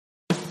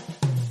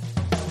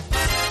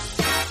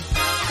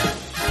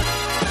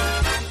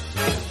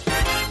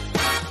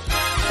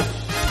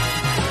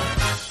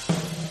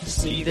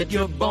that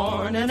you're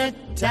born an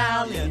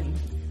Italian.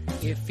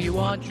 If you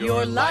want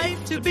your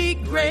life to be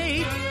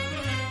great,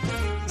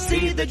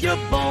 see that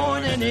you're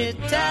born an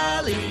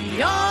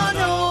Italiano,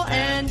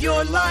 and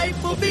your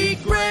life will be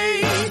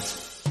great.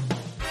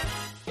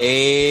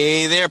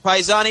 Hey there,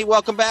 Paisani.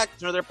 Welcome back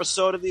to another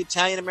episode of the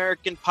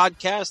Italian-American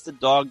podcast. The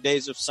dog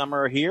days of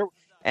summer are here,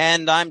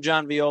 and I'm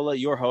John Viola,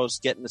 your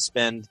host, getting to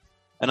spend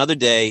another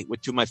day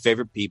with two of my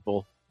favorite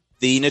people,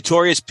 the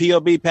notorious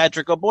POB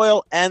Patrick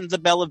O'Boyle and the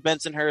Belle of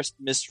Bensonhurst,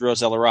 Miss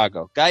Rosella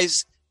Rago.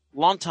 Guys,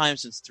 long time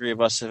since three of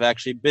us have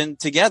actually been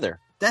together.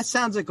 That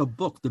sounds like a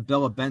book, The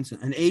Belle of Benson,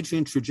 an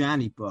Adrian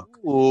Trajani book.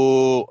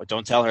 Ooh,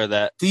 don't tell her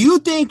that. Do you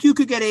think you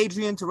could get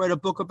Adrian to write a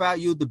book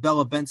about you, The Belle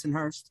of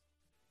Bensonhurst?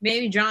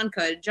 Maybe John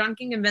could. John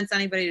can convince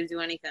anybody to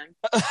do anything.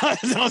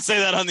 Don't say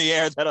that on the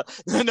air.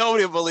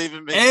 Nobody will believe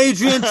in me.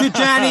 Adrian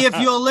Trajani, if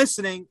you're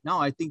listening. No,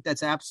 I think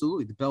that's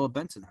absolutely The Belle of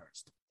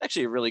Bensonhurst.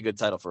 Actually, a really good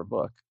title for a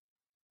book.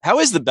 How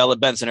is the Belle of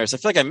Bensonhurst? I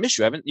feel like I miss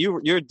you.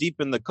 You're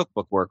deep in the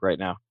cookbook work right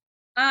now.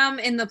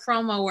 In the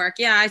promo work.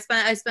 Yeah, I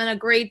spent a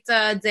great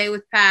day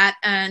with Pat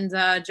and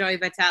Joey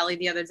Vitale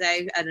the other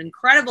day at an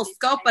incredible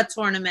Scopa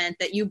tournament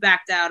that you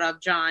backed out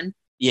of, John.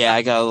 Yeah,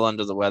 I got a little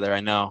under the weather. I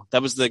know.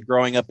 That was the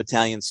Growing Up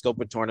Italian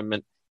Scopa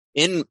tournament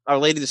in Our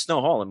Lady of the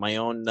Snow Hall in my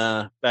own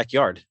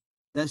backyard.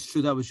 That's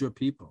true. That was your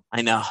people.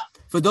 I know.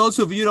 For those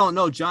of you who don't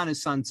know, John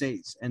is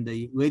Sanzese, and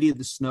the Lady of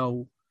the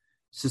Snow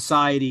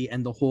Society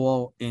and the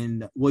hall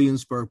in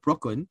Williamsburg,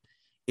 Brooklyn,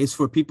 is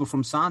for people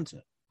from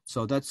Santa.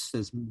 So that's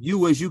as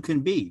you as you can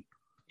be.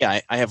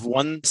 Yeah, I have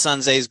one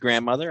Sanzese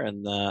grandmother,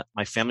 and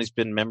my family's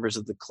been members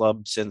of the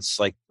club since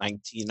like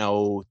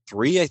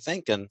 1903, I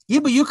think. And yeah,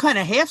 but you're kind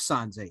of half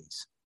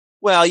Sanzese.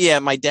 Well, yeah,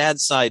 my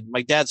dad's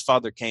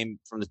father came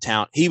from the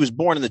town. He was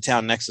born in the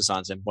town next to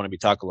Sanza in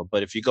Buonabitacolo.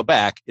 But if you go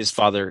back, his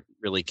father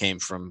really came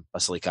from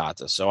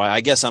Basilicata. So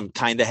I guess I'm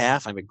kind of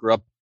half. I grew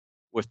up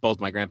with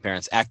both my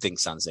grandparents acting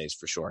Sanzese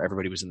for sure.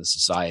 Everybody was in the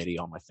society,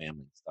 all my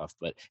family and stuff.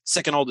 But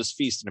second oldest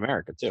feast in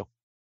America, too.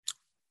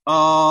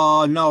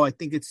 No, I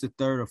think it's the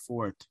third or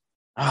fourth.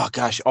 Oh,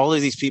 gosh, all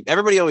of these people.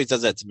 Everybody always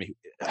does that to me.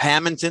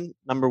 Hamilton,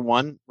 number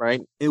one,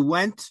 right? It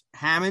went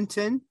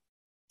Hamilton,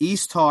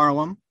 East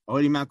Harlem, Our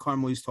Lady of Mount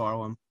Carmel, East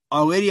Harlem,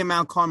 Our Lady of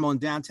Mount Carmel in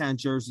downtown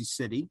Jersey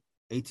City,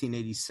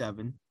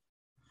 1887.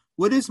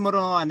 What is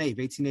Madonna la Neve,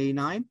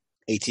 1889?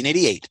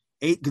 1888.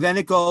 Then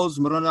it goes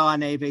Madonna la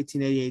Neve,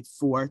 1888,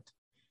 fourth.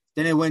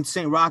 Then it went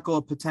St. Rocco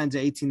of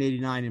Potenza,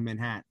 1889 in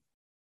Manhattan.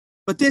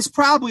 But there's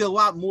probably a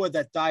lot more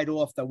that died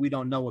off that we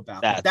don't know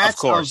about. That's of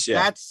course,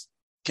 yeah. That's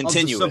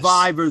continuous. Of the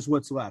survivors,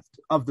 what's left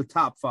of the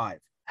top five.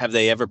 Have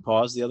they ever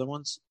paused the other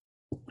ones?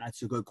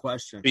 That's a good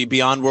question.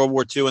 Beyond World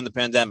War II and the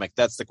pandemic,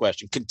 that's the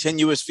question.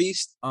 Continuous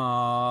feast?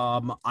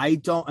 How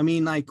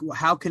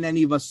can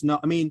any of us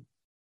know?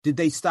 Did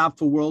they stop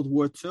for World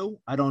War II?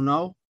 I don't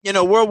know.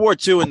 World War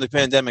II and the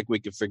pandemic we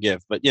could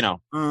forgive, but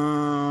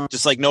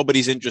just like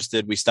nobody's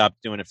interested, we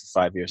stopped doing it for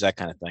 5 years, that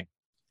kind of thing.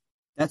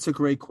 That's a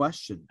great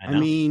question.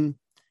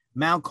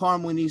 Mount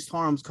Carmel and East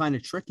Harlem's kind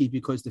of tricky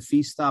because the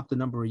feast stopped a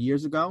number of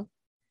years ago.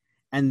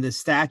 And the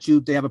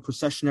statute, they have a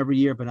procession every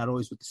year, but not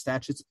always with the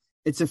statutes.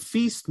 It's a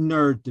feast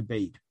nerd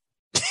debate.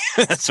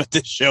 That's what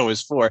this show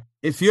is for.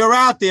 If you're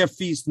out there,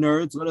 feast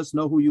nerds, let us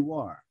know who you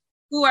are.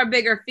 Who are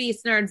bigger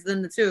feast nerds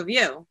than the two of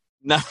you?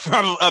 No,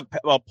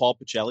 Paul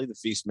Pacelli, the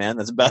feast man.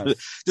 That's about it.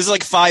 There's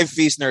like 5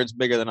 feast nerds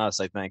bigger than us,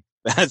 I think.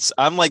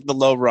 I'm like the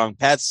low rung.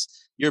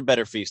 You're a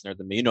better feast nerd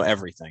than me. You know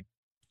everything.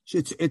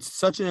 It's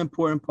such an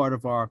important part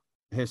of our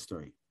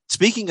history.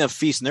 Speaking of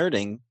feast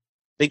nerding,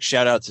 big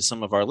shout out to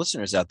some of our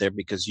listeners out there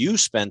because you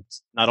spent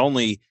not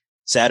only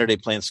Saturday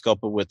playing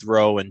Scopa with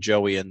Ro and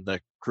Joey and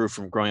the crew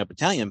from Growing Up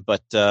Italian,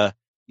 but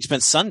you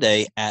spent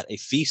Sunday at a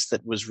feast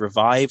that was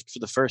revived for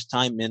the first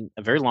time in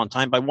a very long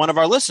time by one of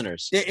our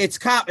listeners. It's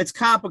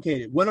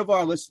complicated. One of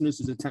our listeners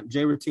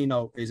Jay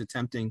Rotino is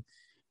attempting.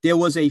 There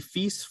was a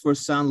feast for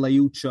San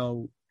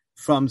Leuccio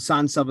from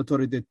San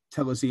Salvatore de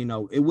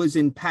Telesino. It was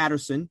in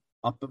Paterson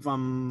up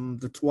from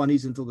the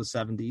 20s until the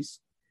 70s.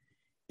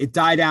 It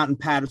died out in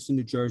Paterson,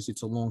 New Jersey.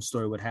 It's a long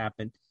story what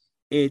happened.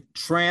 It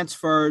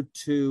transferred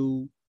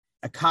to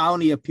a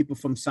colony of people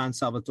from San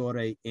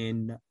Salvatore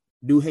in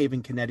New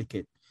Haven,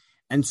 Connecticut.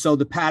 And so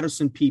the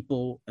Paterson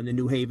people and the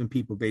New Haven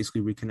people basically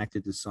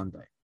reconnected this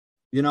Sunday.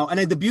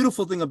 And the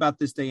beautiful thing about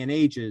this day and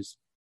age is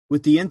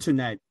with the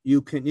internet,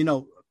 you can,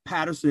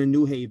 Paterson and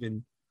New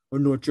Haven or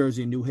North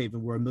Jersey and New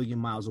Haven were 1 million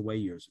miles away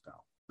years ago,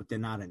 but they're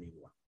not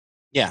anymore.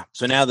 Yeah.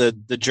 So now the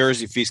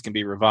Jersey feast can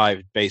be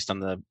revived based on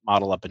the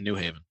model up in New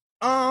Haven.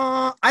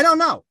 I don't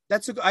know.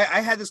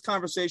 I had this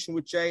conversation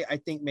with Jay. I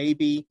think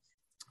maybe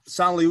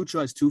San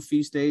Leuccio has 2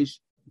 feast days,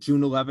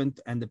 June 11th,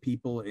 and the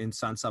people in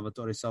San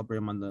Salvatore celebrate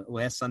them on the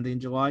last Sunday in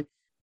July.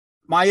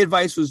 My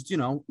advice was,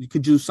 you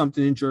could do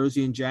something in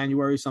Jersey in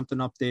January, something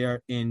up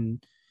there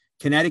in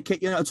Connecticut.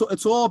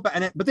 It's all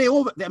about, but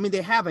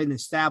they have an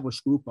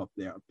established group up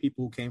there of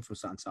people who came from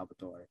San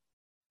Salvatore.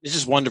 It's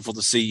just wonderful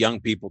to see young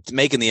people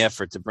making the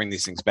effort to bring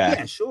these things back.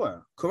 Yeah,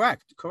 sure.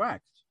 Correct.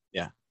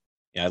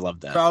 Yeah, I love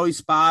that. Charlie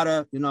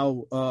Spada,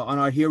 on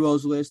our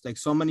heroes list, like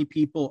so many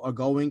people are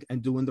going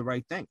and doing the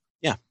right thing.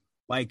 Yeah,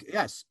 Like,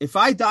 yes, if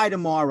I die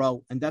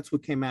tomorrow and that's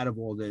what came out of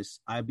all this,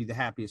 I'd be the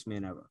happiest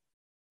man ever.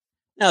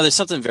 Now, there's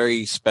something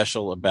very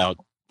special about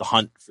the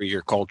hunt for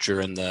your culture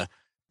and the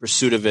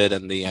pursuit of it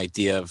and the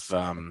idea of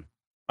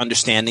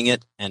understanding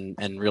it and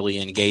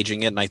really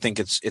engaging it. And I think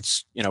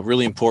it's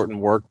really important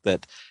work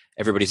that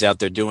everybody's out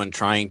there doing,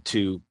 trying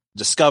to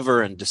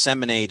discover and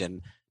disseminate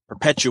and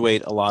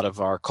perpetuate a lot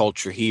of our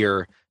culture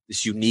here,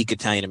 this unique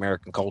Italian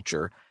American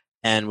culture.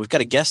 And we've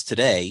got a guest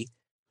today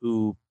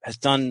who has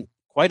done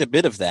quite a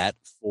bit of that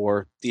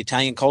for the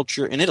Italian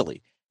culture in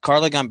Italy.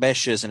 Carla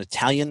Gambescia is an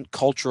Italian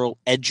cultural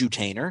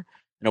edutainer,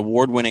 an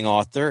award-winning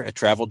author, a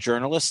travel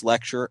journalist,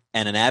 lecturer,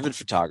 and an avid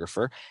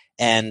photographer.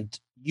 And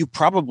you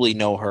probably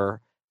know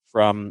her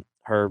from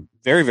her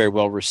very, very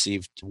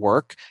well-received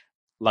work,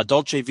 La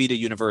Dolce Vita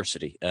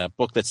University, a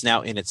book that's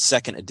now in its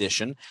second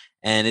edition.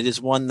 And it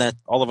is one that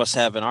all of us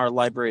have in our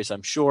libraries,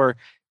 I'm sure.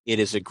 It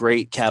is a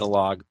great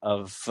catalog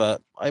of,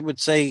 I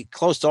would say,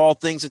 close to all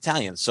things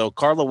Italian. So,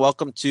 Carla,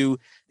 welcome to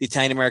the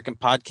Italian American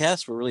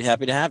Podcast. We're really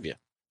happy to have you.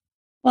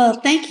 Well,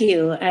 thank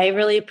you. I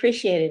really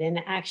appreciate it.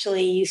 And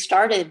actually, you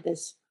started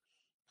this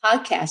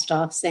podcast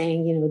off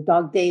saying,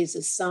 dog days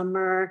of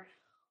summer.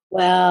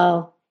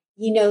 Well,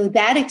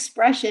 that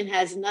expression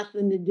has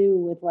nothing to do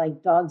with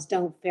like dogs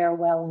don't fare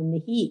well in the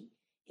heat.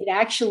 It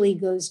actually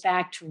goes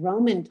back to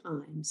Roman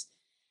times.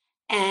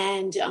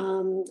 And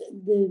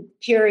the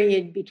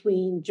period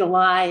between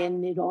July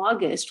and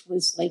mid-August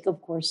was like,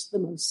 of course, the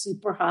most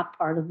super hot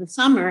part of the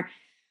summer.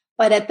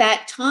 But at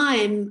that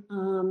time,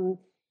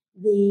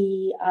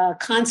 the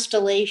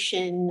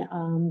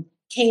constellation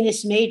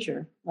Canis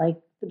Major, like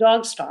the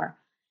dog star,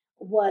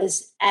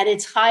 was at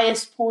its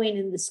highest point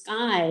in the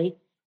sky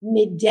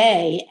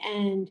midday.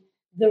 And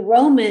the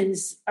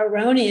Romans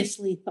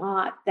erroneously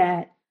thought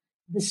that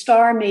the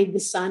star made the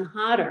sun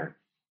hotter.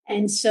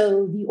 And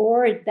so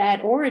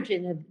that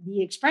origin of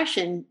the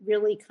expression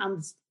really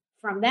comes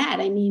from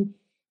that. I mean,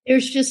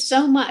 there's just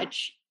so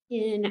much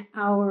in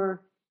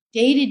our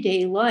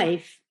day-to-day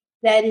life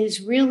that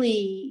is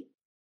really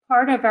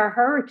part of our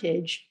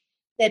heritage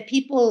that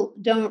people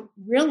don't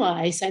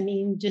realize. I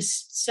mean,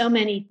 just so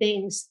many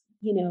things,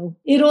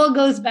 it all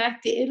goes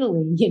back to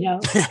Italy,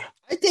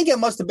 I think it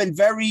must have been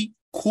very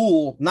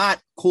cool,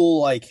 not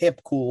cool like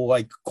hip cool,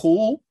 like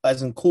cool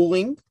as in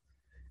cooling,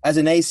 as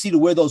an AC to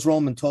wear those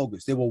Roman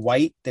togas. They were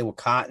white, they were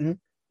cotton,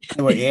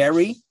 they were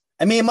airy.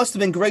 I mean, it must have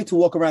been great to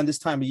walk around this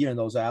time of year in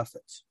those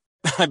outfits.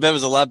 I bet it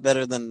was a lot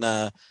better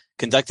than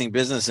conducting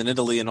business in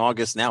Italy in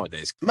August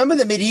nowadays. Remember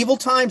the medieval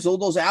times, all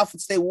those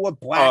outfits they wore,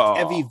 black,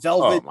 heavy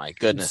velvet, oh my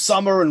goodness,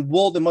 summer and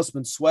wool, they must have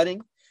been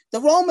sweating. The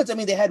Romans, I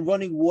mean, they had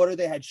running water,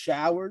 they had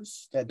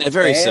showers. They're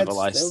very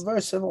civilized. They were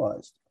very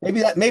civilized.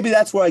 Maybe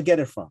that's where I get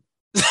it from.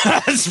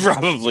 That's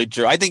probably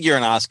true. I think you're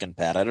an Oscan,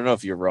 Pat. I don't know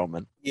if you're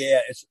Roman.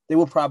 Yeah, they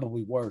were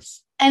probably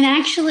worse. And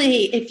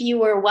actually, if you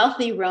were a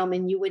wealthy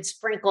Roman, you would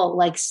sprinkle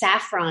like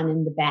saffron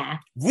in the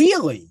bath.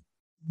 Really?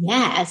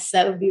 Yes,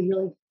 that would be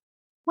really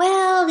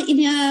well.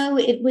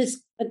 It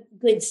was a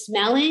good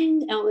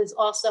smelling. It was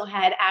also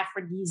had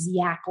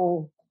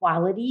aphrodisiacal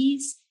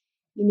qualities.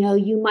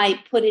 You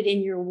might put it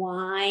in your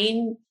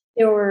wine.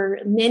 There were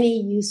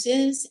many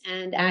uses,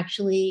 and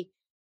actually,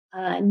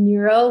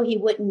 Nero, he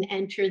wouldn't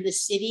enter the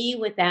city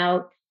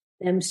without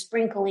them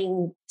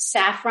sprinkling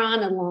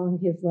saffron along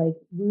his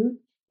route.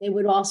 They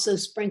would also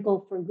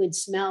sprinkle for good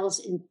smells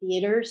in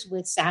theaters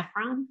with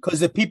saffron.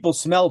 Because the people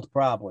smelled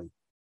probably.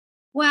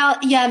 Well,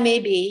 yeah,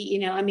 maybe,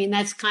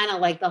 that's kind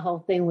of like the whole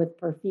thing with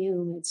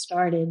perfume. It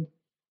started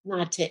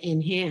not to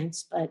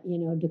enhance, but,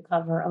 to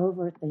cover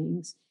over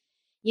things,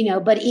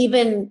 but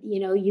even,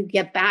 you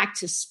get back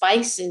to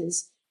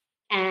spices.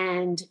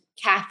 And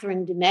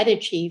Catherine de'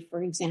 Medici,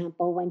 for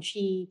example, when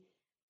she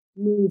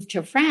moved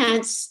to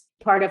France,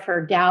 part of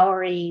her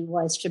dowry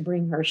was to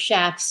bring her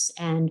chefs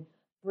and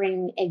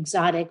bring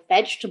exotic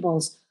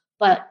vegetables.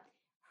 But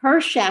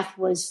her chef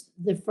was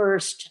the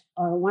first,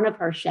 or one of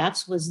her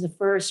chefs was the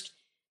first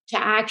to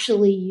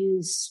actually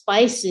use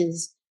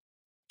spices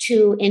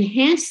to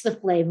enhance the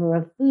flavor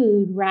of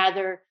food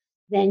rather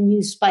than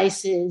use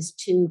spices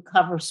to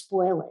cover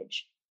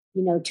spoilage,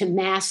 to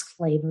mask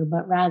flavor,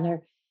 but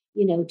rather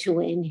to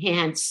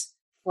enhance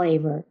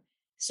flavor.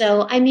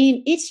 So, I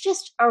mean, it's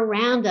just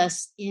around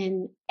us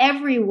in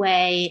every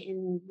way,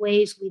 in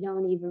ways we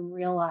don't even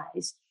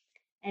realize.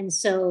 And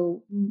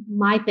so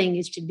my thing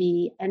is to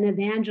be an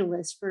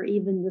evangelist for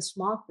even the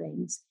small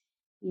things,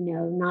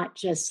 not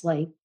just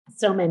like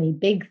so many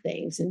big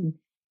things. And,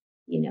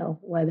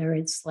 whether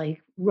it's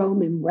like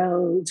Roman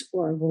roads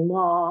or the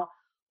law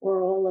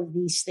or all of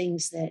these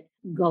things that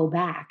go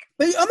back.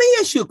 But let me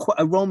ask you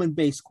a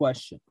Roman-based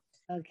question.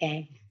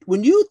 Okay.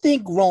 When you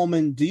think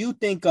Roman, do you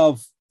think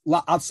of,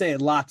 I'll say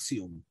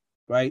Latium,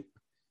 right?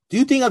 Do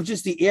you think of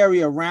just the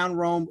area around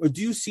Rome, or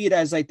do you see it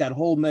as like that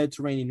whole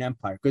Mediterranean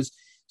Empire? Because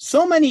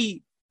so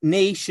many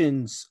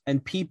nations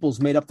and peoples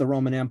made up the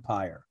Roman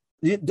Empire.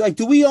 Like,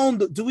 do we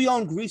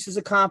own Greece's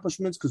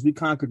accomplishments because we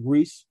conquered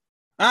Greece?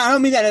 I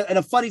don't mean that in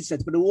a funny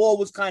sense, but it all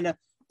was kind of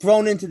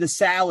thrown into the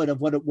salad of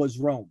what it was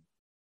Rome.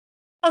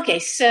 Okay,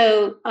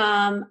 so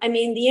I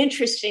mean, the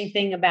interesting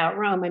thing about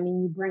Rome, I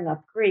mean, you bring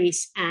up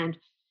Greece, and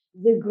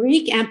the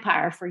Greek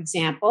Empire, for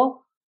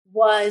example,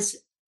 was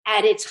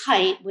at its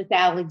height with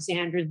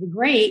Alexander the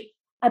Great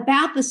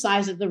about the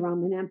size of the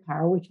Roman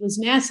Empire, which was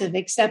massive,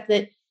 except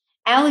that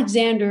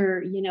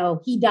Alexander,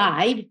 he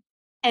died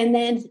and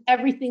then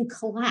everything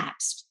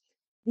collapsed.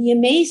 The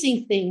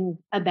amazing thing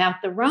about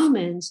the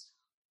Romans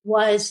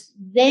was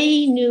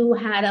they knew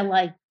how to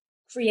like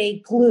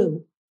create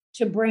glue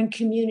to bring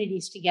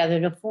communities together,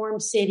 to form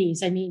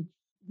cities. I mean,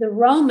 the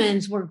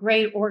Romans were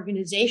great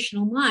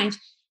organizational minds,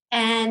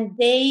 and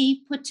they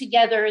put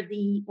together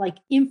the like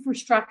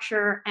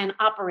infrastructure and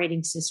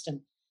operating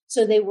system.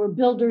 So they were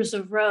builders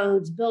of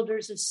roads,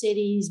 builders of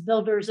cities,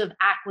 builders of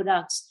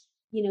aqueducts.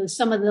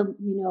 Some of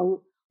the,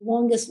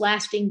 longest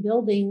lasting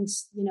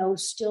buildings,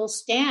 still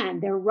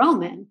stand. They're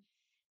Roman.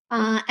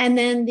 And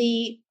then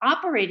the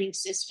operating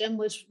system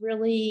was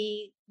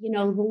really,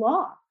 the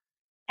law.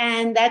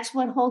 And that's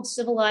what holds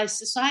civilized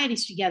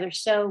societies together.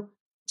 So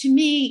to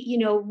me,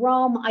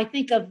 Rome, I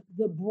think of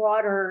the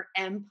broader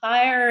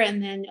empire,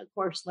 and then, of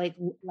course, like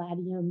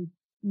Latium,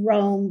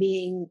 Rome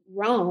being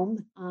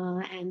Rome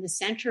and the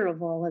center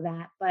of all of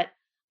that. But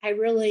I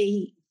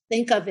really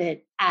think of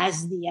it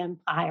as the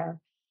empire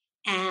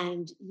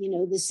and,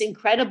 this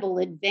incredible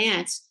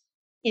advance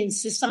in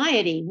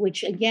society,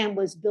 which again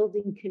was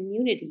building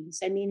communities.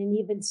 I mean, and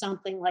even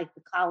something like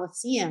the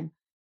Colosseum,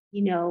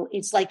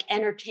 it's like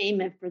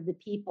entertainment for the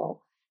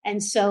people.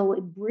 And so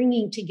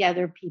bringing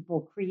together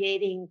people,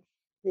 creating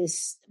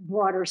this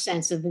broader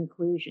sense of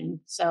inclusion.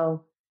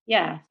 So,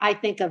 yeah, I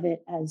think of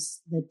it as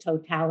the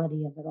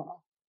totality of it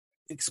all.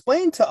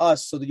 Explain to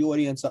us, so the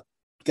audience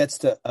gets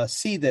to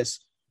see this,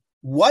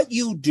 what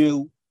you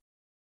do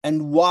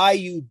and why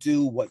you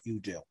do what you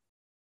do.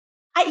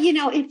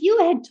 If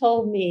you had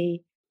told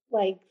me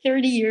like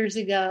 30 years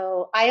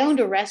ago, I owned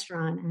a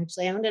restaurant,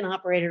 actually. I owned and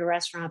operated a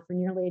restaurant for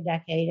nearly a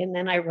decade, and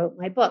then I wrote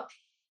my book.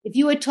 If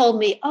you had told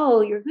me,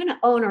 oh, you're going to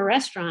own a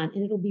restaurant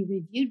and it'll be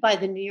reviewed by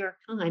the New York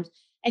Times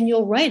and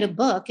you'll write a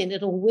book and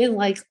it'll win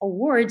like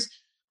awards,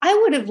 I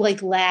would have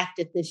like laughed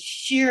at the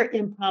sheer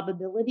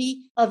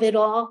improbability of it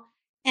all.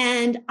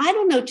 And I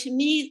don't know, to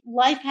me,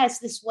 life has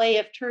this way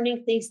of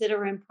turning things that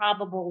are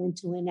improbable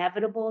into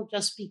inevitable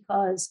just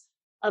because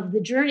of the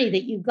journey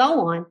that you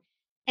go on.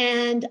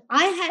 And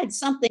I had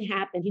something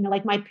happen,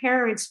 like my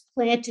parents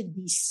planted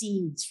these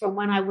seeds from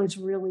when I was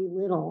really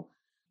little.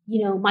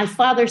 My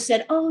father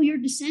said, oh, you're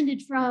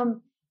descended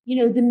from,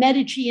 the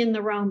Medici and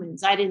the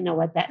Romans. I didn't know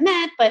what that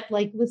meant, but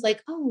like, was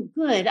like, oh,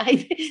 good.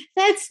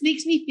 That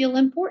makes me feel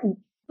important.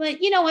 But,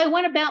 I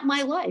went about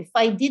my life.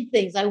 I did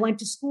things. I went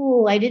to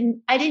school. I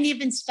didn't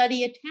even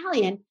study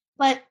Italian,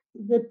 but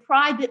the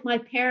pride that my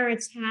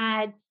parents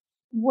had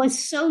was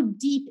so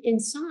deep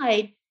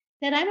inside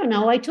that I don't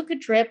know. I took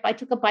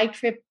a bike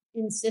trip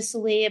in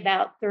Sicily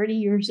about 30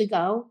 years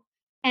ago.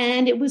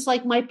 And it was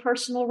like my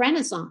personal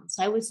renaissance.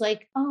 I was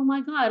like, oh my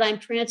God, I'm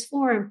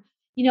transformed.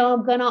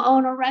 I'm going to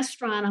own a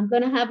restaurant. I'm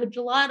going to have a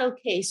gelato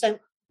case. I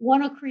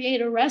want to create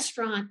a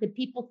restaurant that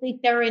people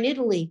think they're in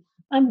Italy.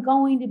 I'm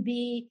going to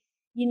be,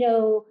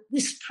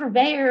 this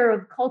purveyor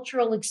of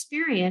cultural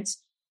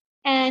experience.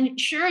 And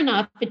sure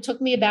enough, it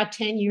took me about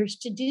 10 years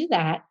to do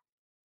that.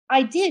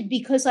 I did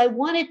because I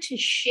wanted to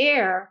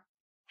share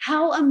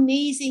how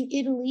amazing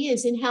Italy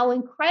is and how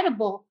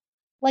incredible.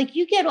 Like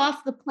you get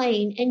off the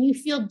plane and you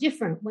feel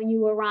different when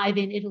you arrive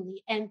in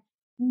Italy. And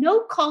no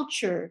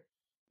culture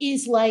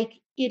is like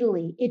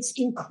Italy. It's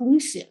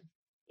inclusive.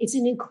 It's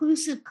an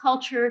inclusive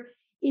culture.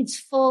 It's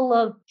full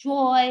of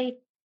joy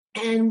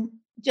and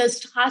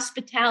just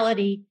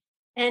hospitality.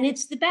 And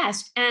it's the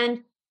best.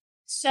 And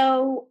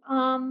so,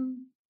 I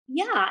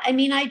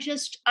mean,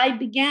 I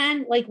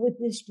began like with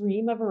this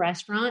dream of a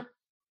restaurant.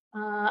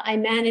 I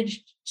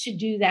managed to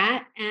do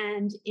that,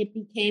 and it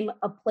became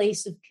a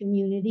place of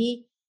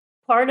community.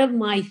 Part of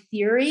my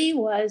theory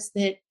was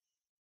that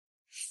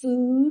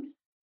food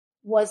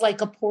was like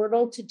a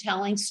portal to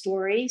telling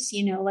stories,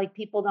 like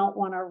people don't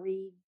want to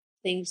read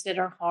things that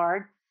are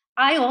hard.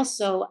 I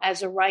also,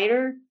 as a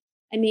writer,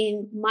 I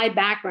mean, my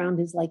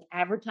background is like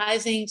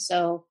advertising.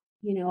 So,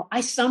 I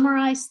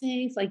summarize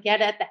things, like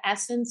get at the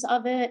essence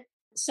of it.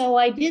 So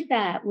I did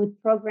that with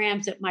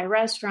programs at my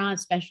restaurant,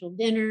 special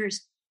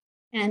dinners.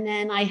 And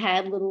then I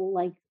had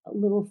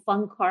little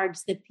fun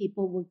cards that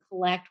people would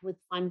collect with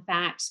fun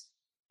facts.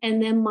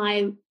 And then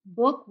my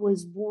book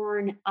was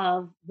born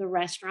of the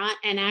restaurant.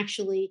 And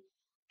actually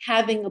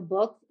having a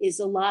book is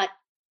a lot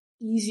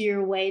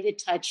easier way to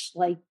touch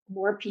like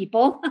more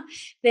people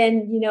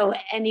than,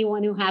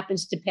 anyone who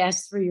happens to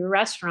pass through your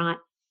restaurant.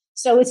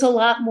 So it's a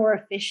lot more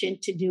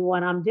efficient to do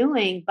what I'm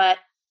doing. But,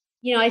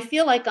 I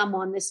feel like I'm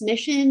on this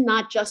mission,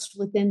 not just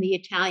within the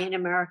Italian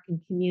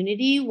American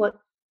community,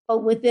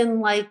 but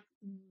within like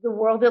the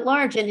world at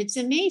large. And it's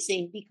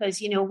amazing because,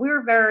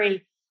 we're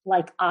very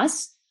like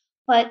us,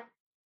 but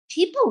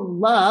people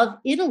love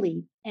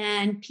Italy.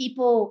 And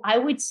people, I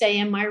would say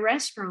in my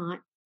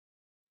restaurant,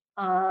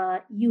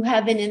 you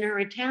have an inner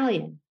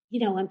Italian,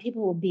 and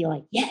people will be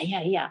like,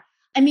 yeah.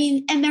 I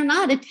mean, and they're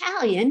not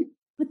Italian,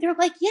 but they're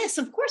like, yes,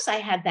 of course I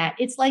had that.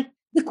 It's like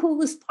the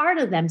coolest part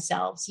of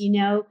themselves, you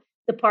know,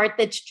 the part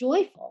that's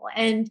joyful.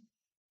 And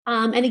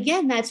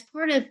again, that's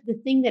part of the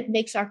thing that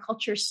makes our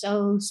culture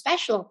so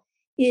special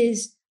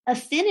is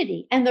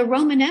affinity. And the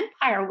Roman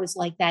Empire was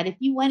like that. If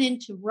you went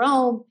into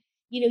Rome,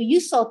 you know, you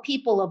saw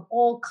people of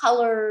all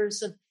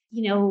colors of,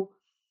 you know,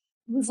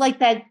 it was like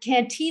that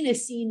cantina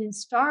scene in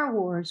Star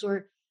Wars,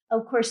 or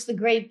of course, the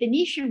great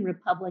Venetian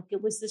Republic.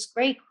 It was this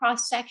great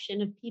cross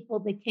section of people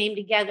that came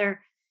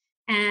together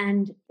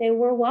and they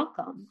were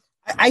welcome.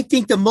 I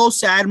think the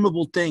most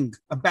admirable thing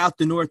about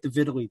the north of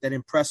Italy that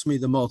impressed me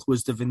the most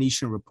was the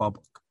Venetian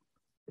Republic.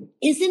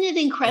 Isn't it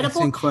incredible?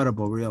 It's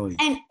incredible, really.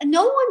 And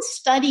no one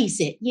studies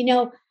it, you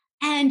know.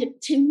 And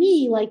to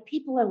me, like,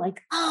 people are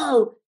like,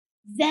 oh,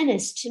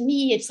 Venice. To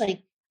me, it's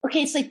like,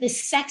 okay, it's like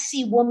this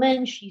sexy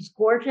woman. She's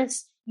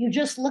gorgeous. You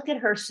just look at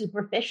her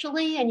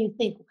superficially and you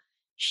think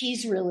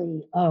she's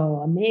really,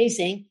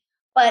 amazing.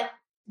 But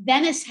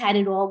Venice had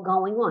it all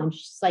going on.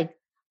 She's like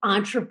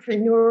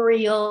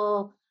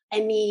entrepreneurial.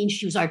 I mean,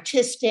 she was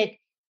artistic.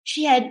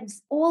 She had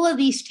all of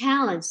these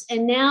talents.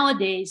 And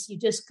nowadays you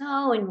just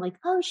go and like,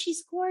 oh,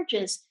 she's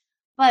gorgeous.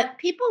 But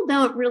people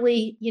don't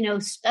really, you know,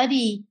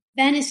 study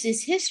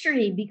Venice's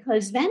history,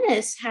 because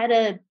Venice had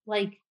to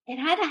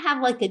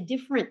have like a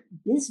different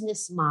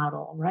business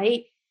model,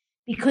 right?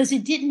 Because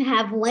it didn't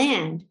have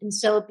land. And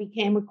so it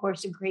became, of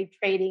course, a great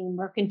trading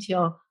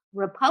mercantile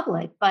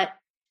republic, but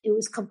it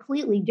was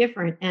completely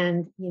different.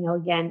 And, you know,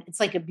 again, it's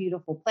like a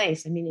beautiful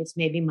place. I mean, it's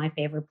maybe my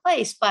favorite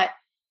place, but,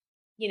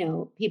 you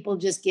know, people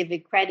just give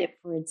it credit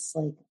for it's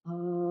like,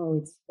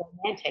 oh, it's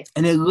romantic.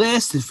 And it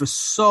lasted for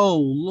so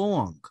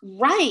long.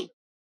 Right.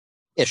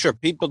 Yeah, sure.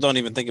 People don't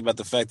even think about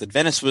the fact that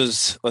Venice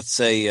was, let's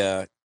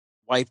say,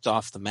 wiped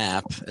off the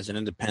map as an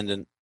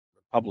independent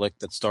republic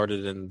that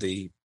started in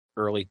the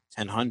early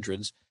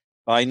 1000s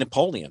by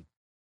Napoleon.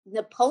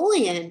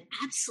 Napoleon,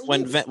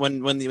 absolutely.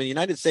 When the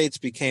United States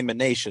became a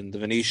nation, the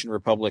Venetian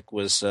Republic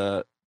was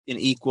an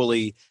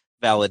equally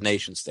valid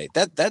nation state.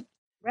 That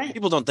right.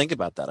 People don't think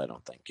about that, I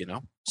don't think, you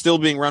know. Still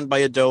being run by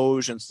a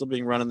doge and still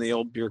being run in the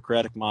old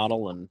bureaucratic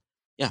model, and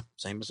yeah,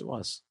 same as it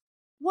was.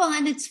 Well,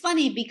 and it's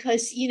funny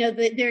because, you know,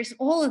 there's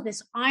all of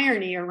this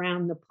irony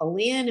around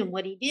Napoleon and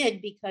what he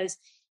did, because,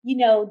 you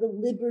know, the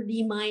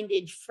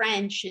liberty-minded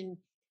French, and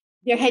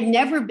there had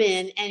never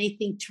been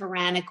anything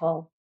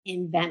tyrannical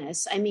in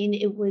Venice. I mean,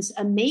 it was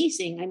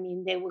amazing. I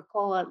mean, they would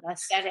call it La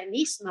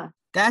Serenissima.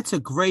 That's a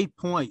great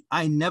point.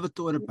 I never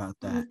thought about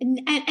that.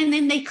 And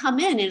then they come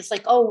in and it's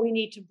like, oh, we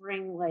need to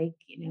bring, like,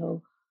 you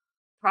know,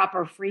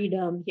 proper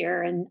freedom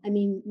here. And I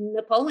mean,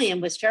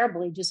 Napoleon was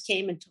terrible. He just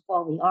came and took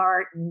all the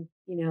art, and,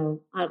 you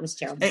know, it was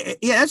terrible.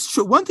 Yeah, that's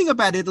true. One thing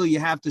about Italy, you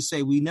have to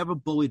say, we never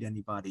bullied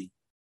anybody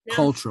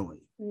culturally.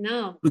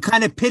 No. We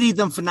kind of pitied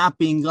them for not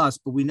being us,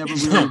 but we never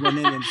really went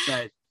in and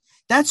said,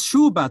 that's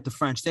true about the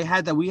French. They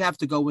had that. We have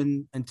to go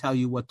in and tell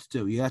you what to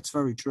do. Yeah, that's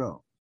very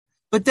true.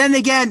 But then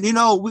again, you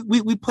know,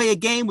 we play a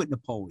game with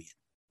Napoleon.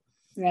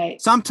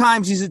 Right.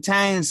 Sometimes he's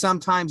Italian,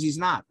 sometimes he's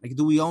not. Like,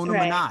 do we own him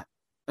or not?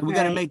 And we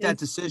got to make that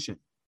decision.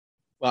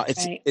 Well,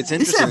 it's interesting.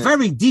 This is a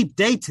very deep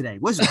day today.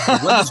 Wasn't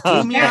it? Was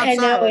gloomy outside? I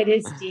know it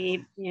is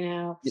deep, you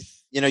know.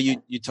 You know,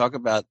 you talk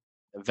about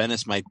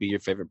Venice might be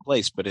your favorite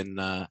place, but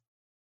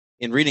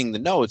in reading the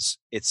notes,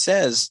 it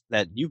says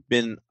that you've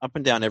been up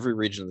and down every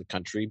region of the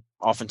country,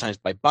 oftentimes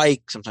by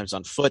bike, sometimes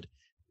on foot.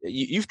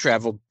 You've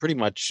traveled pretty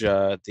much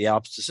the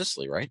Alps to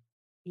Sicily, right?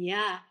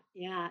 Yeah.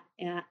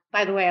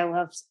 By the way, I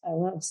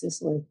love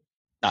Sicily.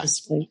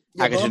 Sicily.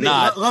 How could you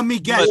not? Let me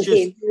guess.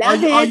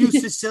 Are you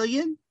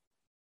Sicilian?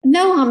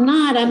 No, I'm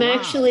not. I'm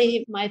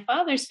actually, my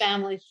father's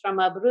family's from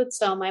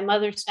Abruzzo. My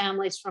mother's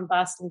family's from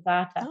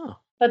Basilicata. Oh.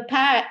 But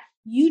Pat,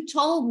 you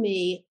told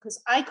me,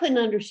 because I couldn't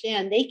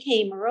understand, they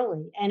came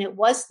early and it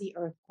was the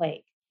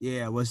earthquake.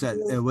 Yeah, it was that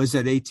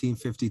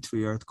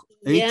 1853 earthquake.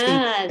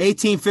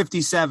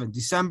 1857,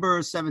 December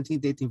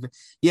 17th, 1850.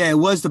 Yeah, it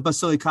was the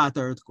Basilicata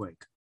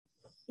earthquake.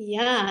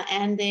 Yeah,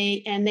 and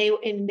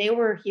they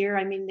were here.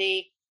 I mean,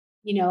 they,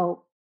 you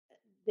know,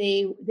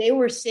 they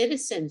were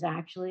citizens,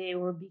 actually. They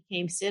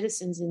became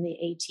citizens in the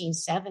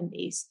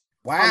 1870s.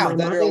 Wow, on my that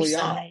mother's early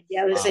side. on.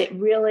 Yeah, it was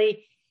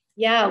really.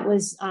 Yeah, it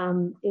was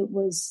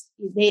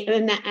they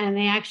and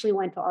they actually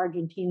went to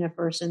Argentina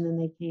first, and then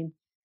they came.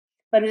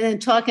 But then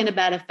talking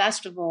about a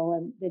festival,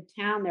 and the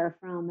town they're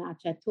from,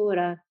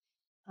 Acciatura,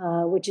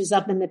 which is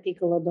up in the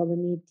Piccolo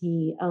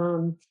Dolomiti,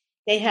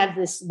 they have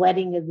this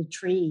wedding of the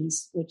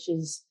trees, which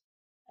is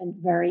a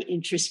very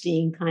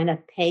interesting kind of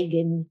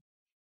pagan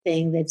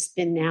thing that's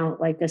been now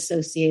like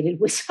associated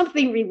with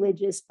something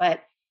religious.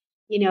 But,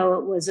 you know,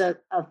 it was a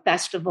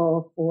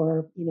festival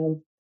for, you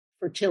know,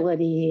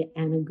 fertility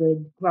and a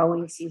good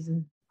growing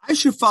season. I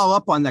should follow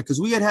up on that, because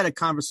we had a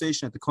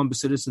conversation at the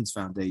Columbus Citizens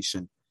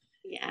Foundation.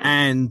 Yeah.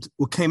 And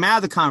what came out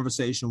of the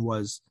conversation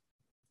was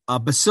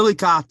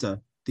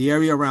Basilicata, the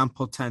area around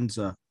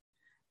Potenza,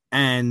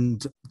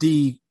 and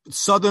the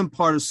southern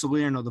part of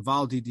Salerno, the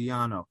Val di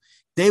Diano.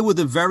 They were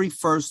the very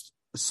first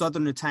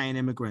Southern Italian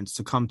immigrants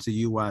to come to the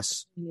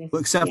U.S., Yes.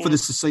 except for Yeah. the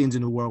Sicilians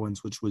in New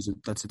Orleans,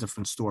 that's a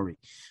different story.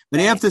 But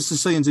Right. after the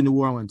Sicilians in New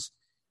Orleans,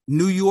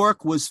 New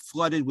York was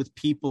flooded with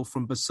people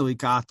from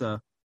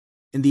Basilicata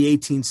in the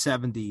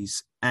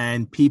 1870s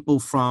and people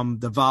from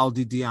the Val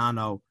di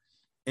Diano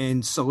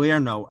in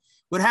Salerno.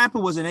 What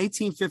happened was in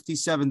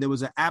 1857, there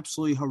was an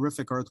absolutely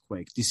horrific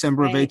earthquake,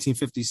 December of Right.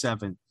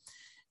 1857,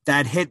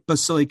 that hit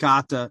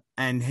Basilicata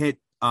and hit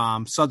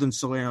southern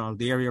Salerno,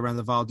 the area around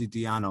the Val di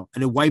Diano,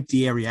 and it wiped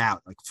the area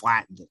out, like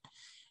flattened it.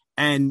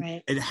 And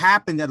Right. it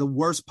happened at the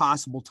worst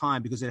possible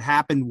time because it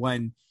happened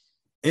when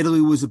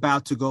Italy was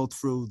about to go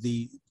through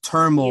the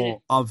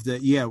turmoil of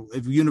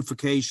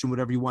unification,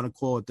 whatever you want to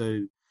call it,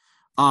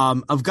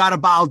 of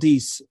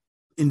Garibaldi's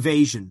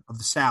invasion of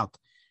the South.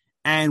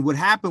 And what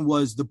happened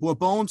was the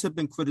Bourbons had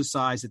been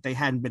criticized that they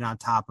hadn't been on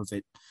top of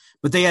it,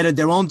 but they had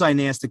their own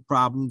dynastic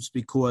problems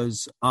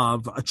because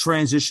of a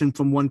transition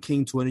from one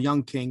king to a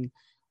young king.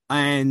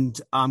 And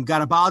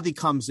Garibaldi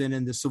comes in,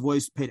 and the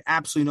Savoys paid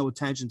absolutely no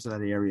attention to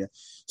that area.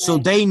 So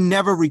Right. they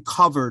never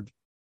recovered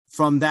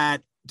from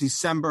that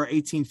December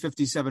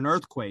 1857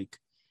 earthquake.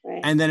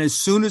 Right. And then as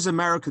soon as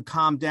America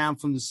calmed down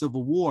from the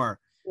Civil War,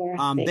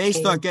 they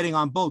start getting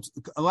on boats.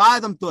 A lot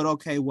of them thought,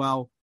 okay,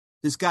 well,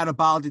 this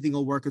Garibaldi thing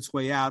will work its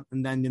way out,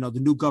 and then, the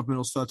new government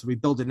will start to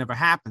rebuild. It never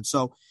happened.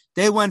 So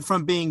they went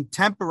from being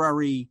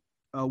temporary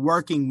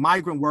working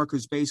migrant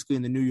workers basically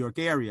in the New York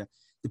area,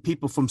 the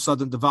people from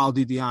southern the Val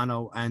di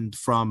Diano and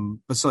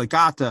from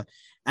Basilicata.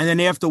 And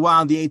then after a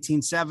while in the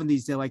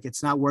 1870s, they're like,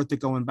 it's not worth it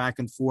going back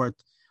and forth.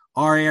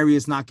 Our area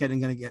is not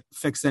going to get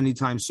fixed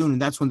anytime soon.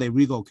 And that's when they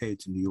relocated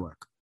to New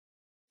York.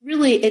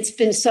 Really, it's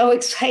been so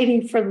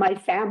exciting for my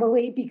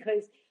family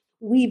because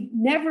we've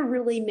never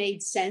really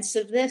made sense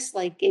of this.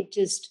 Like, it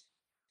just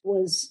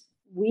was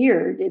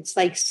weird. It's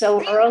like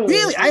so early.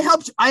 Really? I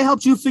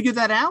helped you figure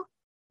that out?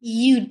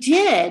 You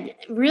did,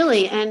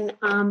 really. And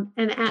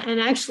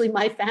actually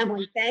my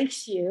family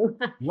thanks you.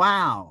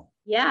 Wow.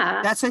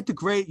 Yeah. That's like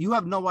you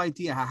have no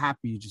idea how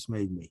happy you just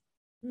made me.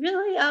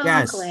 Really? Oh,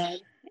 Yes. I'm glad.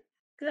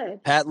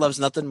 Good. Pat loves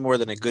nothing more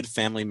than a good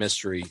family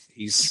mystery.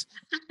 He's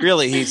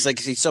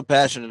so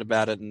passionate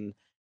about it, and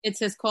It's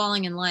his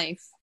calling in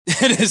life.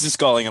 it is his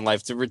calling in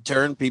life to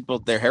return people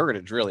their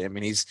heritage. Really, I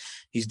mean, he's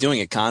doing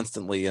it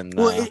constantly, and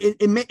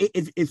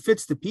it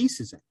fits the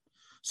pieces in.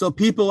 So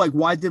people like,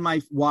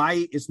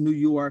 why is New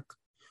York?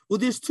 Well,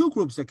 there's two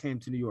groups that came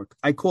to New York.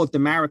 I call it the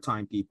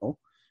Maritime people,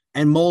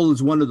 and Mola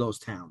is one of those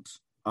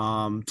towns.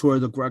 Torre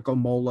del Greco,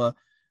 Mola,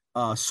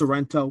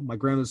 Sorrento, my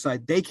grandmother's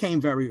side. They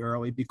came very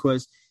early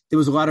because there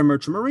was a lot of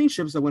merchant marine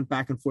ships that went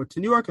back and forth to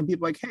New York, and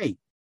people were like, hey,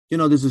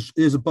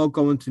 there's a boat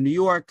going to New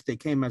York. They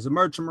came as a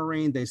merchant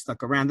marine. They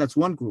stuck around. That's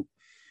one group.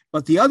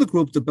 But the other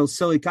group, the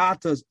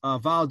Basilicata,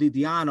 Val di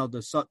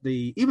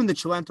Diano, even the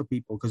Cilento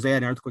people, because they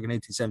had an earthquake in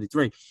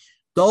 1873,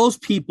 those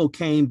people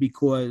came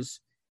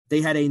because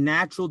they had a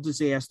natural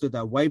disaster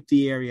that wiped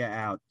the area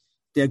out.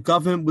 Their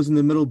government was in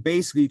the middle.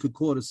 Basically, you could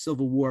call it a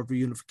civil war of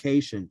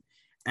reunification.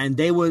 And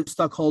they were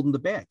stuck holding the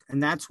bag.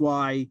 And that's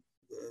why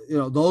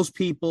those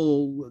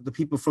people, the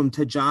people from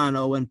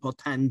Teggiano and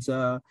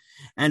Potenza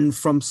and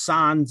from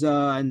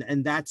Sanza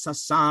and that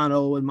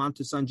Sassano and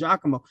Monte San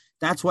Giacomo,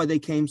 that's why they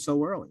came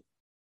so early.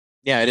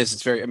 Yeah, it is.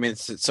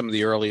 It's some of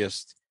the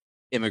earliest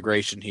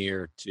immigration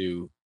here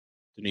to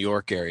the New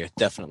York area.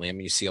 Definitely. I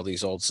mean, you see all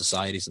these old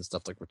societies and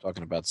stuff like we're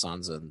talking about,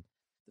 Sanza and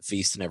the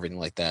feast and everything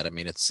like that. I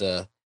mean, it's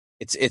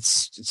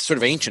sort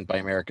of ancient by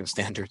American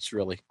standards,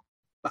 really.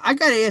 But I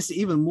got to ask an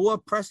even more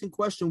pressing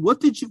question.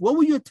 What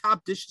were your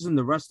top dishes in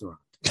the restaurant?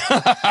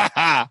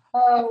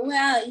 Oh,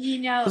 well,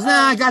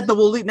 now I got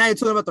now you're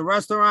talking about the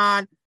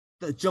restaurant,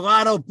 the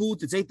gelato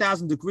booth. It's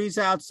 8,000 degrees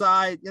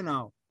outside,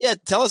 Yeah,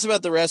 tell us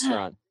about the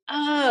restaurant.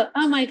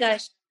 Oh my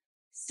gosh.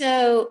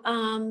 So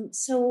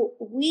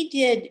we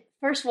did,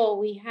 first of all,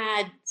 we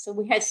had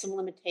some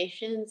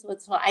limitations.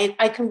 So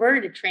I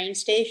converted a train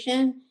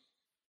station.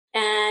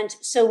 And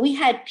so we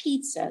had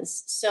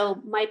pizzas. So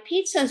my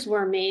pizzas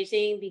were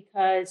amazing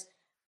because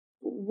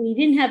we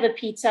didn't have a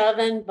pizza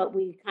oven, but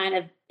we kind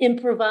of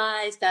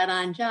improvised that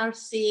on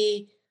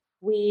Jarsi.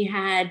 We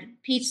had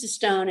pizza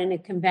stone and a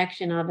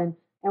convection oven,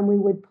 and we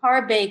would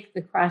par bake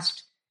the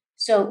crust.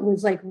 So it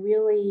was like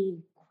really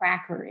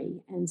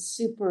crackery and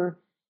super,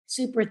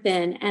 super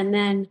thin. And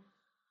then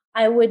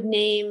I would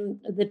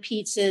name the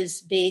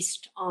pizzas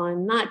based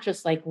on not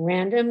just like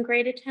random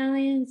great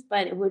Italians,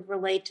 but it would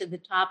relate to the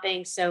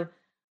toppings. So,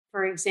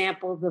 for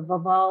example, the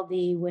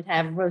Vivaldi would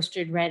have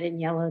roasted red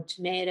and yellow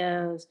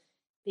tomatoes.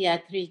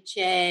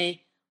 Beatrice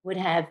would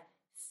have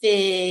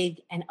fig,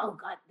 and oh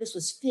God, this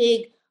was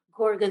fig,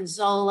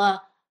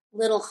 gorgonzola,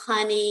 little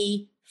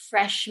honey,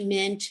 fresh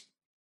mint.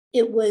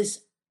 It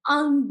was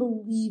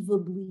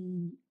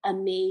unbelievably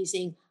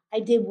amazing. I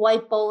did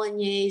white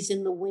bolognese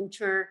in the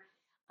winter.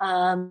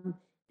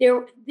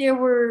 There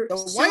were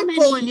white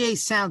bolognese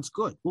sounds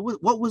good.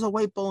 What was a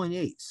white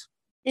bolognese?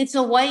 It's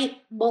a white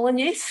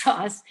bolognese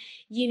sauce,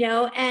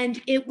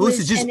 and it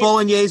was just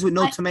bolognese with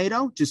no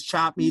tomato, just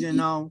chopped meat and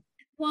no.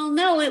 Well,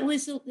 no, it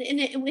was, and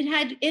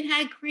it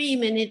had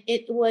cream, and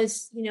it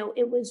was,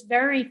 it was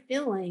very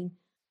filling.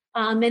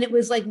 And it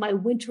was like my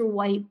winter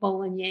white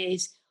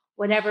bolognese,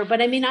 whatever. But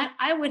I mean,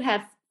 I would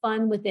have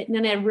fun with it. And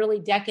then I had really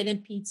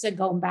decadent pizza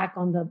going back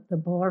on the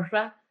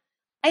borgia.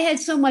 I had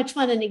so much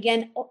fun. And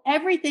again,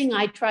 everything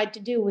I tried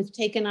to do was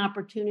take an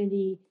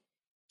opportunity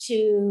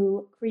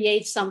to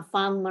create some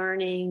fun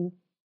learning,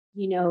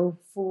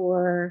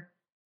 for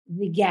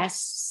the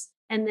guests.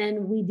 And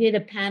then we did a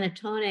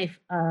panettone.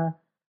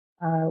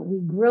 We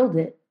grilled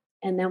it,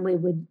 and then we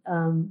would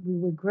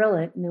grill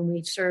it, and then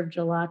we served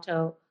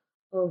gelato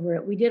over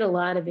it. We did a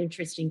lot of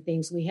interesting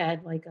things. We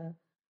had like a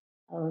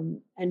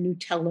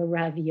Nutella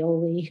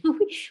ravioli.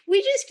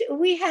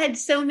 we had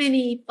so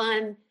many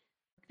fun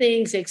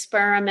things,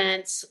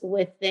 experiments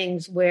with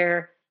things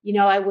where,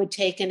 I would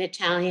take an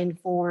Italian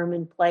form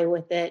and play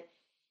with it.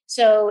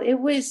 So it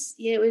was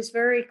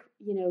very,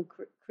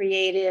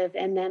 creative.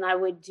 And then I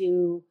would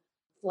do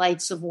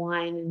flights of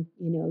wine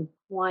and,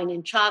 wine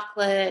and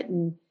chocolate,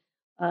 and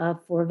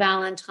for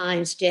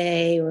Valentine's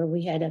Day, or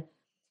we had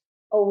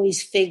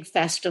always fig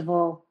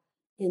festival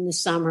in the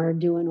summer,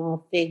 doing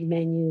all fig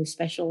menus,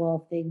 special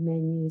all fig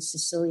menus,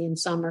 Sicilian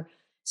summer.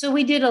 So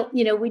we did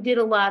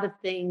a lot of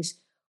things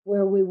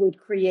where we would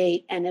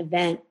create an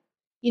event,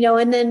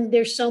 and then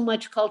there's so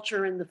much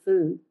culture in the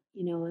food,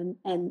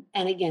 and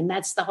again,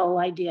 that's the whole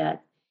idea.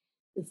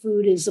 The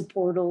food is a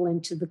portal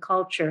into the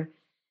culture.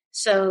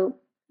 So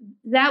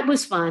that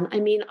was fun. I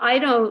mean,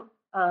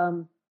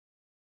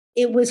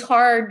 it was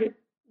hard.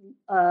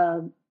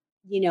 I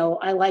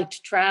like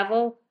to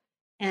travel.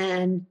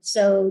 And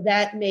so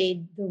that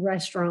made the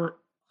restaurant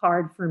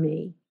hard for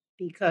me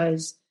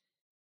because,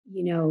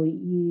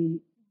 I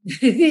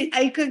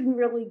couldn't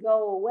really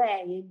go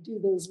away and do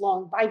those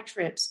long bike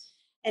trips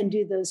and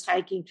do those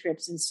hiking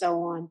trips and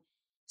so on.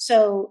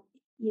 So,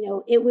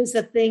 it was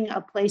a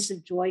place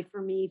of joy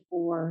for me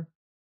for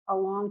a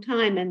long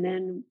time. And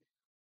then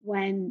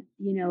when,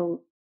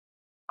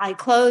 I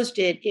closed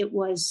it, it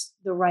was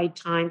the right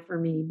time for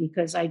me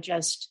because I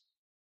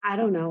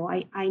don't know,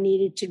 I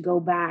needed to go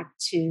back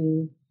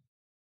to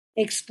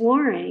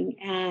exploring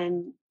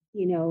and,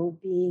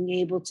 being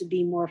able to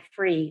be more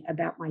free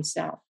about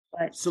myself.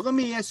 But so let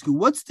me ask you,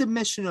 what's the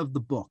mission of the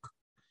book?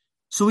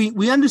 So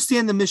we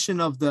understand the mission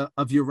of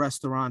your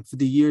restaurant for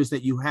the years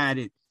that you had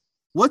it.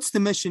 What's the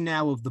mission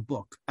now of the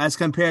book as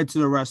compared to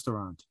the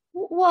restaurant?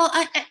 Well,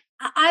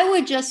 I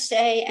would just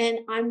say, and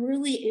I'm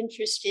really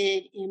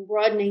interested in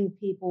broadening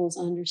people's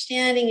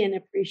understanding and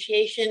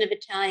appreciation of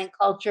Italian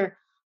culture.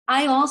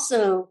 I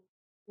also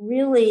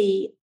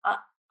really,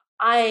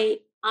 I'm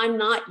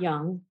not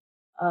young.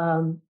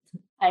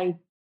 I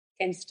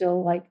can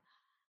still like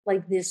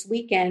this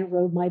weekend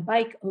rode my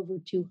bike over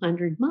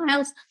 200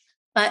 miles,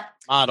 but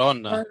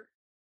Madonna.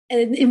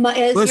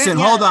 Listen,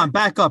 hold on,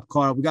 back up,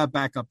 Carl. We got to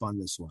back up on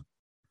this one.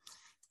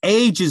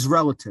 Age is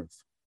relative.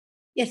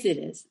 Yes, it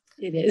is.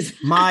 It is.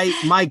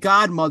 My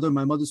godmother,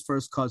 my mother's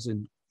first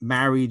cousin,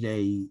 married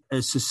a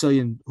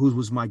Sicilian who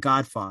was my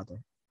godfather.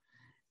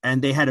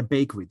 And they had a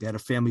bakery. They had a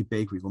family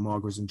bakery,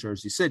 Lamarga's in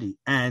Jersey City.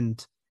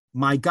 And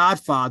my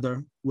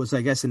godfather was,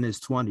 I guess, in his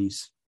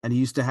 20s. And he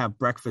used to have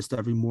breakfast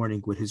every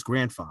morning with his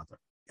grandfather.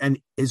 And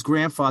his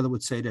grandfather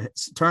would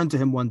turn to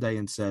him one day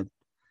and said,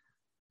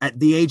 at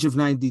the age of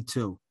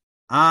 92,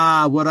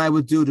 what I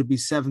would do to be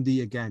 70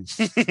 again.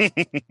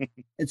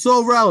 It's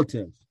all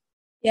relative.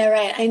 Yeah,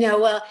 right. I know.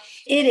 Well,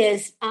 it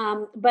is.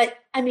 But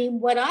I mean,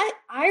 what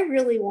I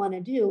really want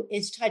to do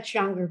is touch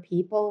younger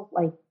people,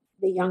 like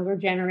the younger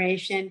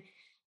generation.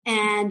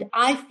 And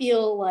I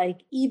feel like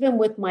even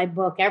with my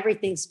book,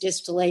 everything's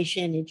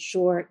distillation. It's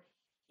short.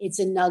 It's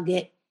a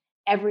nugget.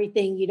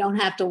 Everything. You don't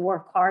have to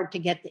work hard to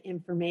get the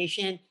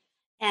information.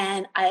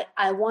 And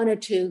I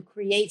wanted to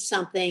create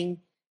something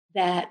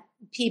that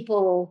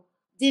people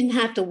didn't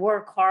have to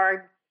work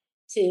hard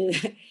to,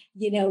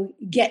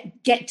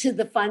 get to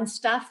the fun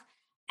stuff.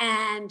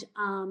 And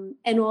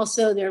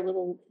also their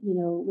little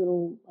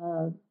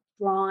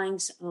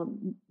drawings,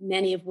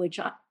 many of which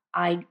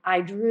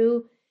I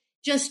drew,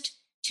 just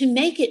to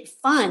make it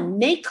fun,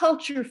 make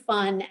culture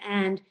fun,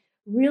 and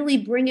really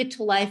bring it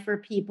to life for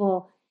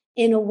people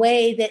in a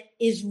way that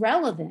is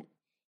relevant,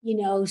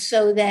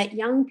 so that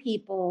young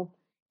people,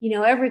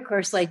 every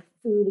course, like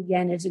food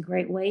again is a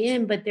great way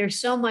in, but there's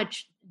so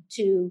much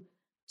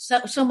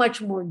so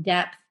much more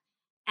depth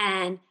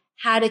and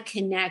how to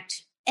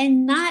connect.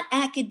 And not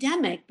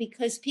academic,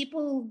 because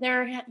people,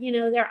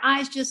 their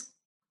eyes just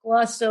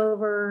gloss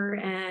over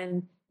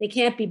and they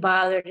can't be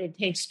bothered. It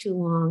takes too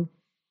long.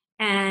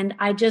 And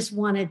I just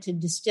wanted to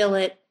distill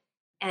it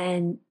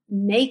and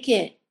make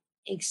it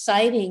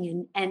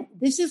exciting. And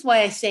this is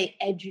why I say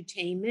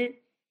edutainment,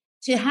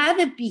 to have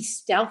it be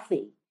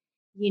stealthy,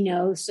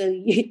 so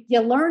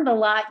you learned a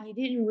lot. You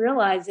didn't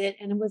realize it.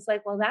 And it was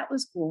like, well, that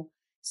was cool.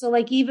 So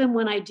like, even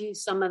when I do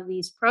some of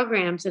these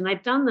programs, and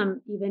I've done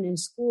them even in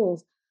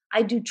schools,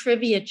 I do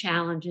trivia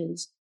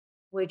challenges,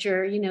 which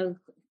are,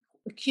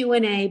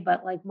 Q&A,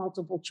 but like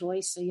multiple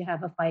choice. So you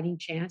have a fighting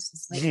chance.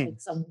 It's like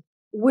some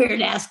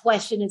weird ass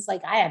question. It's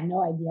like, I have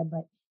no idea,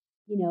 but,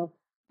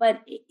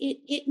 but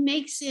it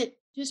makes it,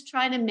 just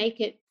try to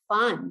make it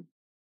fun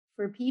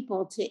for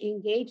people to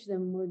engage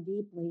them more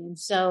deeply. And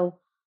so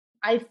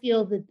I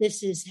feel that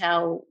this is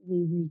how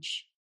we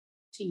reach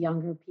to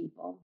younger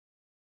people.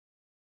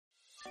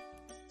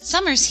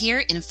 Summer's here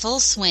in full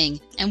swing,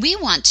 and we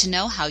want to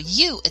know how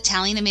you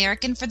Italian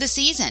American for the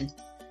season.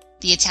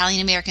 The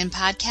Italian American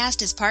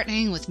podcast is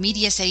partnering with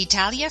Mediaset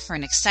Italia for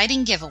an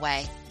exciting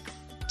giveaway.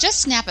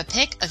 Just snap a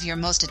pic of your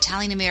most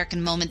Italian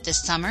American moment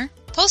this summer,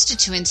 post it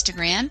to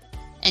Instagram,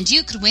 and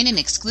you could win an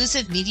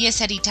exclusive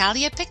Mediaset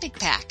Italia picnic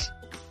pack.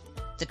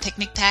 The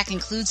picnic pack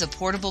includes a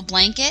portable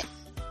blanket,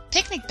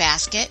 picnic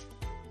basket,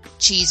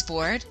 cheese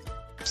board,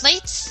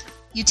 plates,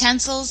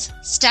 utensils,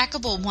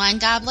 stackable wine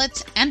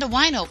goblets, and a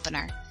wine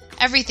opener.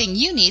 Everything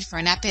you need for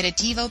an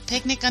aperitivo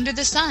picnic under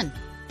the sun.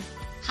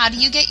 How do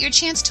you get your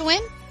chance to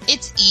win?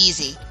 It's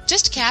easy.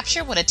 Just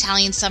capture what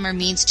Italian summer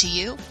means to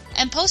you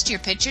and post your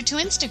picture to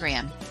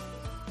Instagram.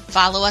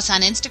 Follow us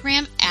on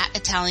Instagram at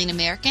Italian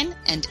American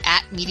and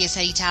at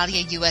Mediaset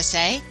Italia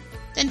USA,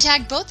 then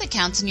tag both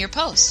accounts in your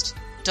post.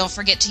 Don't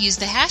forget to use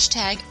the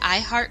hashtag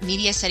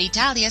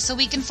 #IHeartMediasetItalia so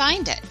we can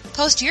find it.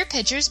 Post your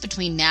pictures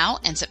between now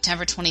and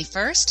September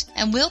 21st,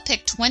 and we'll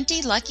pick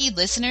 20 lucky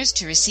listeners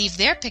to receive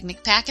their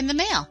picnic pack in the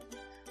mail.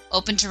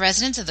 Open to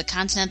residents of the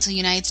continental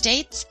United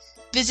States.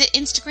 Visit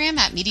Instagram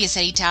at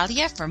Mediaset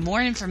Italia for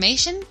more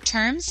information,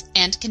 terms,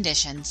 and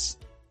conditions.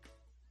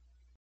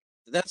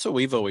 That's what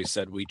we've always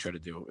said we try to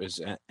do,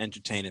 is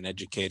entertain and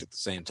educate at the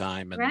same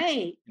time. And,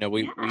 Right.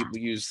 we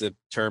use the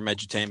term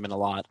edutainment a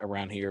lot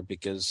around here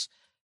because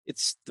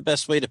it's the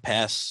best way to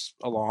pass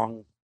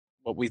along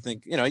what we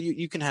think.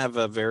 You can have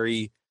a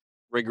very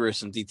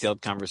rigorous and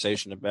detailed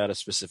conversation about a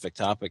specific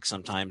topic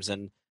sometimes,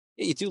 and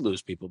you do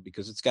lose people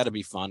because it's got to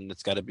be fun,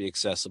 it's got to be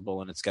accessible,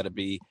 and it's got to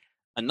be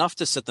enough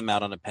to set them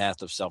out on a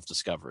path of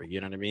self-discovery.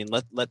 You know what I mean?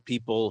 Let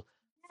people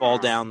fall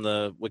down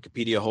the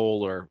Wikipedia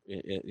hole or,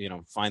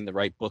 find the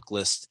right book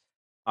list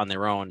on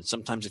their own.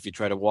 Sometimes if you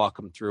try to walk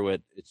them through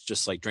it, it's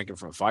just like drinking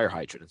from a fire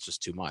hydrant. It's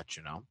just too much,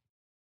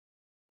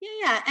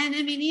 Yeah. And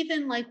I mean,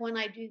 even like when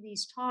I do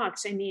these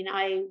talks, I mean,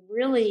 I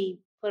really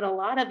put a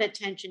lot of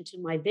attention to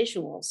my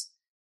visuals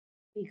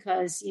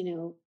because,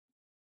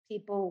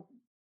 people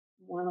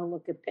want to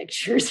look at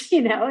pictures,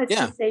 it's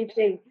the same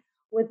thing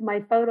with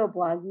my photo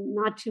blog,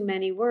 not too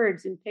many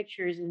words and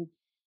pictures. And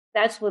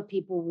that's what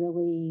people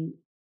really,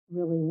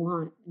 really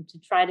want, and to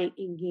try to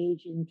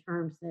engage in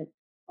terms that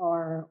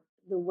are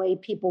the way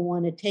people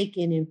want to take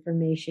in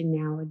information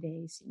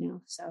nowadays,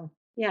 So,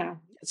 yeah.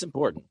 It's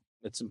important.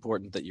 It's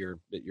important that you're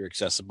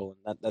accessible,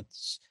 and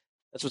that's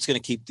what's going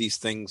to keep these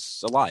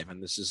things alive.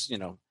 And this is,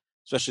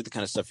 especially the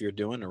kind of stuff you're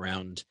doing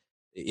around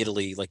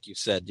Italy, like you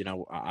said.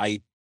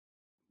 It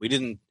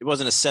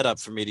wasn't a setup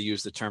for me to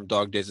use the term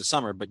Dog Days of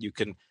Summer, but you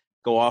can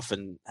go off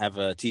and have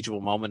a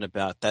teachable moment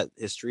about that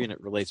history, and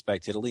it relates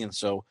back to Italy. And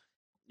so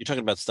you're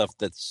talking about stuff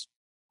that's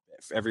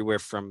everywhere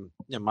from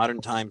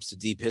modern times to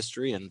deep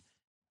history, and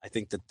I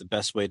think that the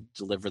best way to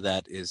deliver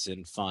that is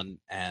in fun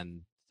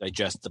and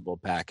digestible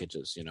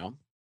packages.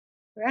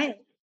 Right.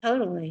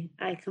 Totally.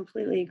 I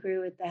completely agree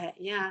with that.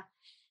 Yeah.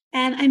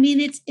 And I mean,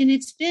 it's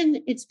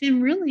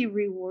been really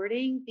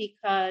rewarding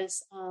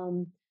because,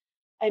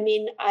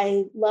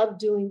 I love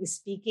doing the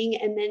speaking,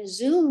 and then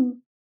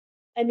Zoom.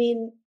 I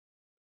mean,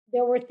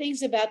 there were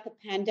things about the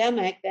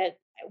pandemic that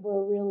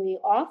were really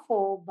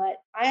awful, but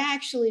I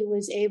actually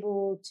was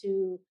able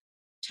to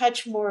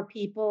touch more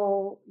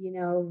people,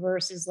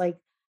 versus like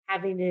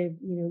having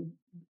to,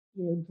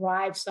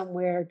 drive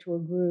somewhere to a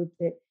group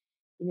that,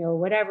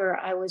 whatever.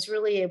 I was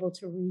really able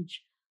to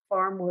reach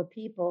far more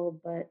people,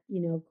 but,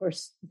 of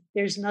course,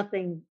 there's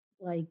nothing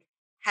like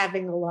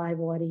having a live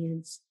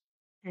audience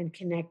and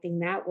connecting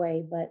that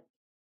way. But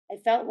I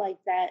felt like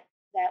that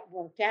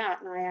worked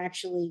out, and I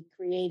actually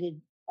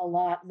created a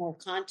lot more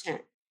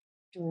content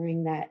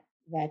during that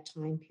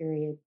time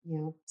period,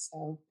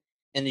 so.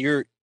 And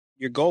your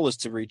goal is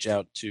to reach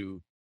out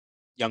to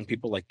young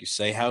people, like you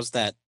say. How's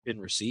that been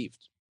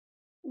received?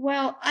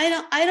 Well, I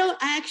don't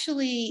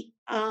actually,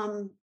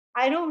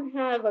 I don't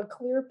have a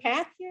clear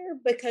path here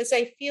because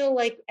I feel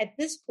like at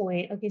this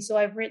point, okay, so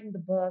I've written the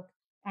book,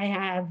 I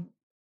have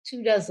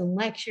 24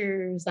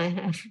 lectures, I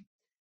have,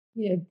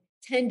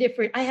 10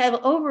 different, I have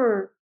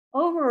over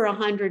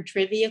 100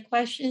 trivia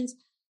questions.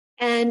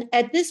 And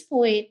at this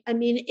point, I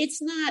mean,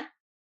 it's not,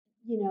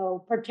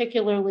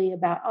 particularly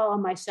about, oh,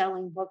 am I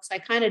selling books? I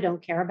kind of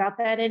don't care about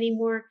that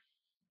anymore.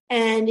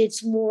 And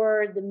it's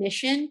more the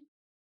mission.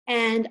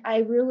 And I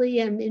really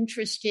am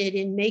interested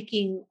in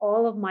making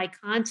all of my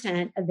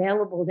content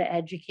available to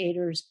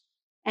educators,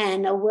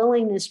 and a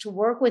willingness to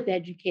work with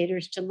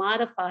educators to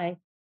modify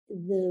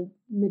the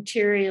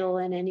material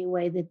in any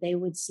way that they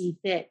would see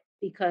fit,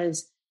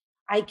 because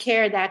I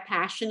care that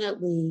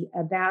passionately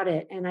about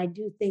it. And I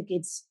do think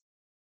it's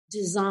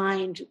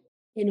designed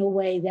in a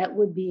way that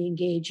would be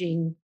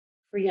engaging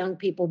for young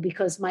people,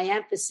 because my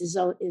emphasis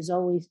is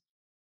always,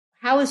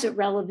 how is it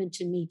relevant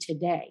to me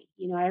today?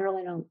 I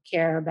really don't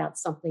care about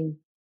something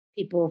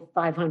people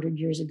 500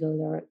 years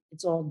ago,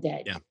 it's all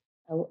dead. Yeah.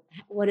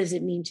 What does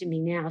it mean to me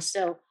now?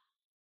 So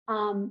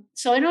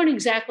So I don't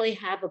exactly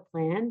have a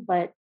plan,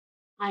 but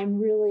I'm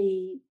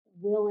really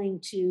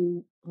willing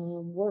to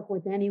work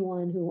with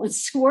anyone who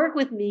wants to work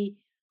with me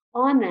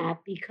on that,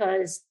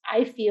 because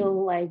I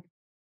feel like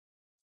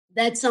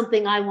that's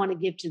something I want to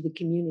give to the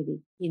community,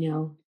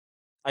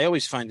 I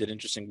always find it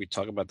interesting. We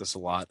talk about this a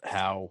lot,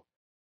 how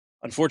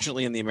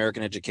unfortunately in the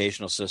American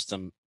educational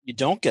system, you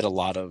don't get a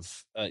lot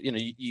of,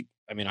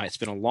 it's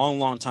been a long,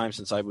 long time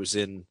since I was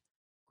in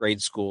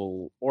grade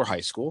school or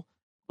high school.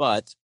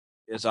 But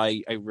as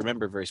I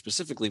remember very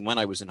specifically, when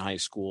I was in high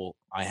school,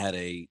 I had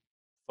a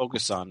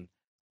focus on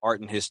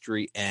art and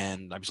history,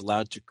 and I was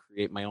allowed to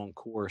create my own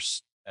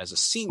course as a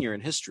senior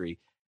in history.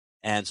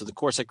 And so the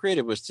course I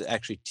created was to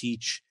actually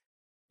teach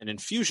an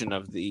infusion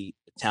of the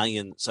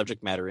Italian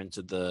subject matter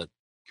into the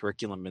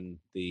curriculum in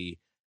the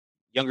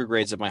younger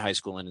grades of my high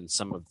school and in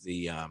some of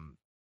the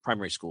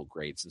primary school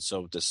grades. And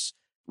so this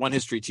one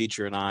history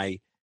teacher and I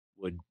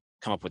would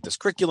come up with this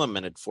curriculum,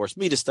 and it forced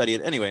me to study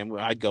it anyway. And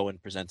I'd go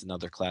and present in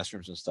other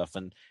classrooms and stuff.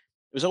 And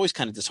it was always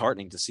kind of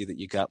disheartening to see that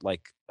you got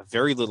like a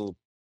very little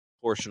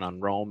portion on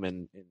Rome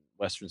and in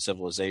Western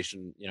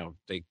civilization.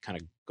 They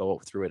kind of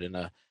go through it in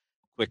a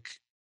quick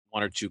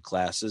one or two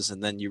classes.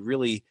 And then you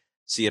really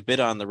see a bit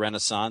on the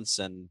Renaissance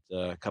and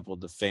a couple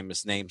of the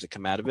famous names that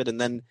come out of it. And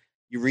then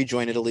you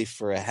rejoin Italy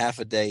for a half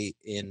a day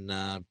in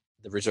the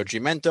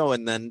Risorgimento,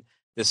 and then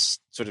this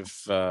sort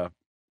of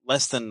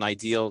less than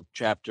ideal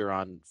chapter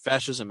on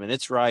fascism and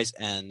its rise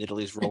and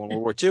Italy's role in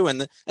World War II.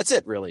 And that's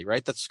it, really,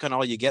 right? That's kind of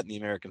all you get in the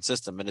American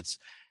system. And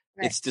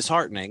it's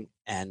disheartening.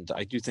 And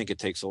I do think it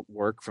takes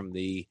work from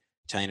the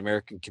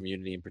Italian-American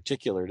community in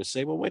particular to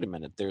say, well, wait a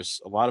minute,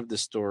 there's a lot of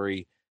this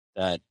story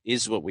that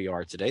is what we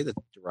are today that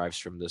derives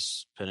from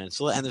this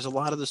peninsula. And there's a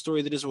lot of the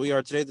story that is what we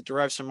are today that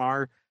derives from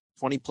our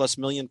 20 plus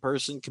million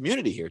person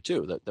community here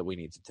too, that we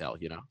need to tell,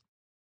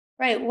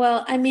 Right.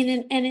 Well, I mean,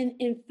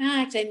 in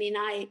fact, I mean,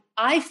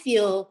 I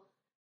feel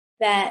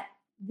that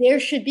there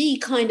should be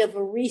kind of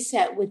a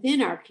reset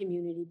within our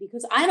community,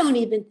 because I don't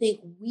even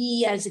think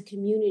we as a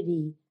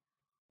community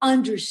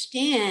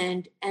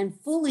understand and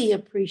fully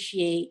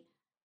appreciate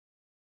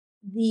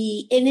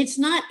and it's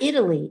not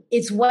Italy,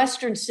 it's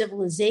Western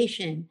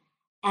civilization,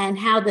 and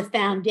how the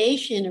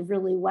foundation of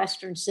really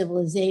Western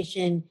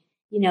civilization,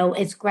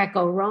 it's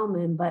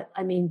Greco-Roman, but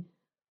I mean,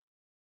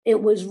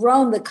 it was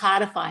Rome that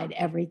codified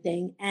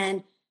everything.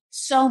 And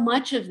so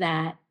much of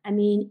that, I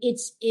mean,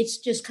 it's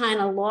just kind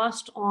of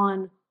lost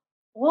on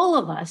all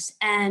of us.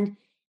 And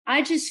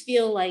I just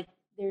feel like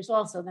there's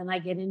also, then I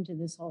get into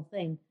this whole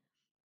thing,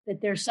 that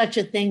there's such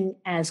a thing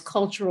as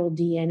cultural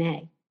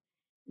DNA,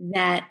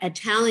 that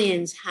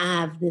Italians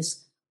have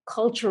this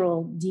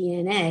cultural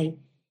DNA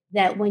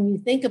that when you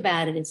think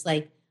about it, it's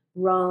like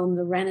Rome,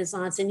 the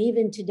Renaissance, and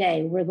even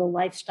today, we're the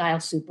lifestyle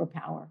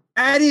superpower.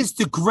 That is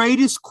the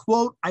greatest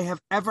quote I have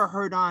ever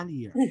heard on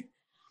here. Gosh,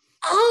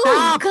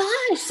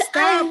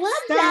 I love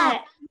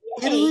that.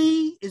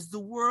 Italy is the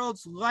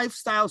world's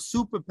lifestyle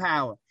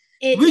superpower.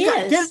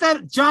 Get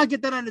that, John,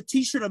 get that on a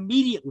t-shirt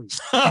immediately.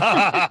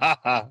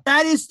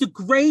 That is the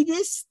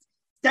greatest.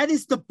 That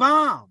is the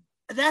bomb.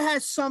 That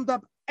has summed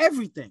up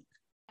everything.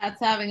 That's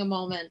having a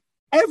moment.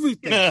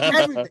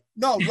 Everything.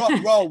 No,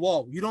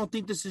 whoa. You don't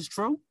think this is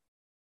true?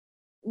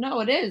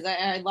 No, it is.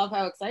 I love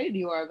how excited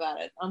you are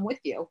about it. I'm with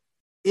you.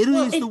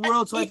 Italy is the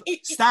world's life.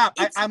 Stop.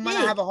 I'm going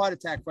to have a heart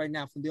attack right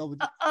now from the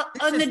overdose.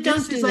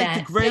 This is like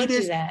the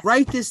greatest.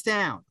 Write this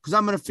down, because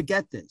I'm going to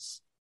forget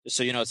this. Just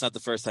so you know, it's not the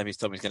first time he's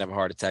told me he's going to have a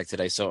heart attack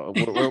today. So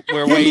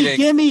we're waiting.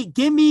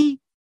 Give me.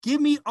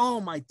 Oh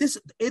my!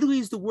 Italy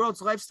is the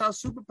world's lifestyle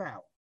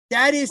superpower.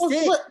 That is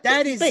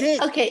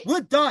it. Okay,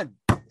 we're done.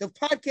 The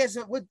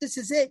podcast. This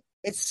is it.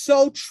 It's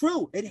so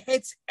true. It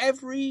hits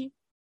every.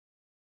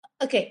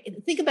 Okay,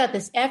 think about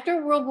this.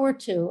 After World War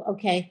II,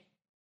 okay,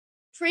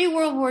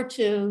 pre-World War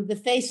II, the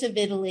face of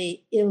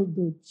Italy, Il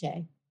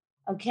Duce.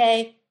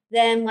 Okay,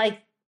 then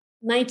like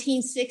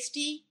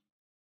 1960,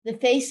 the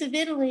face of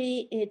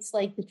Italy, it's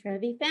like the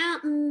Trevi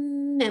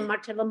Fountain and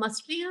Marcello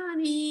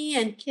Mastroianni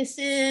and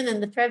Kissin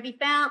and the Trevi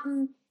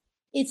Fountain.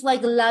 It's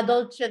like La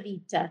Dolce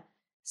Vita.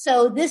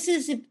 So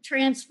it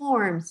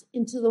transforms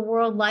into the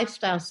world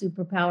lifestyle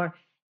superpower.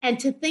 And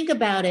to think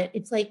about it,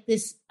 it's like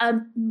this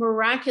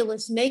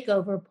miraculous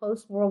makeover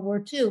post-World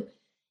War II.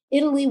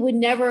 Italy would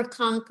never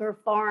conquer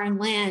foreign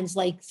lands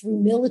like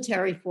through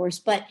military force,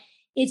 but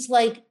it's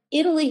like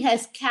Italy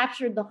has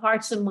captured the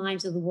hearts and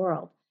minds of the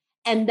world.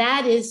 And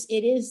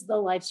it is the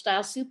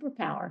lifestyle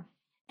superpower.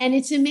 And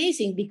it's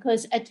amazing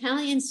because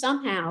Italians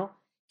somehow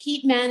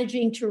keep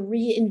managing to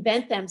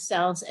reinvent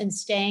themselves and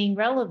staying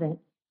relevant.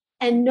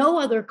 And no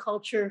other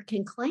culture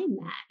can claim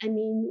that. I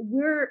mean,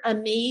 we're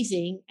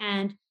amazing.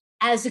 And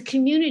as a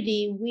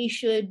community, we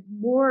should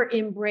more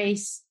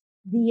embrace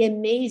the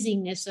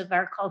amazingness of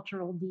our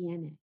cultural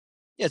DNA.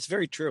 Yeah, it's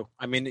very true.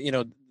 I mean,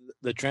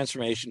 the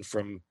transformation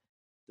from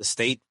the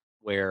state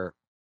where,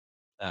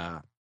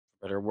 better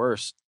or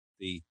worse,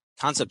 the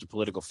concept of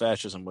political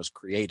fascism was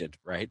created,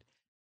 right?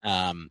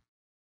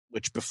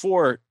 Which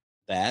before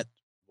that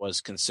was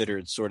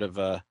considered sort of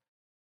a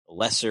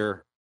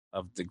lesser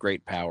the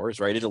great powers,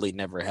 right? Italy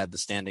never had the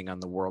standing on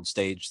the world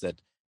stage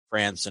that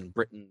France and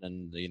Britain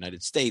and the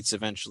United States,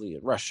 eventually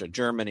Russia,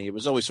 Germany. It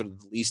was always sort of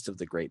the least of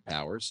the great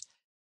powers,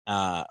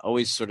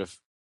 always sort of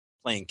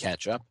playing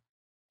catch up.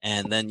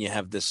 And then you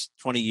have this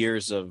 20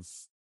 years of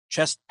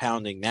chest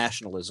pounding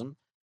nationalism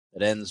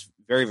that ends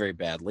very, very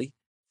badly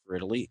for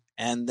Italy.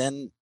 And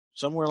then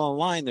somewhere along the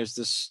line, there's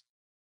this,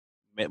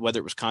 whether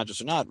it was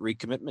conscious or not,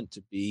 recommitment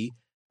to be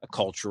a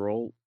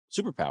cultural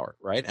superpower,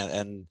 right?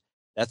 And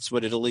that's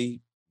what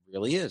Italy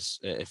really is.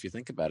 If you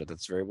think about it,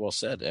 that's very well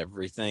said.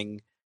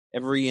 Everything,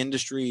 every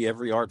industry,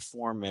 every art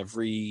form,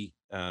 every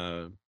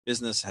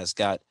business has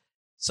got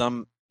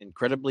some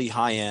incredibly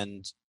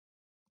high-end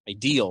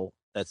ideal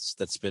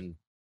that's been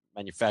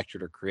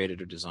manufactured or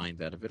created or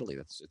designed out of Italy.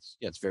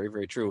 It's very,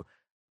 very true.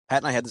 Pat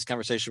and I had this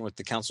conversation with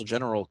the consul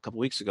general a couple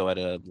of weeks ago at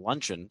a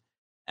luncheon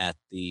at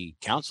the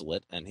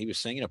consulate, and he was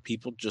saying,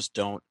 people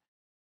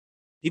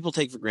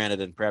take for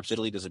granted, and perhaps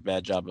Italy does a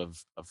bad job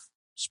of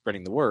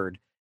spreading the word,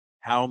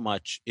 how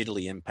much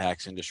Italy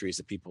impacts industries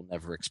that people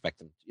never expect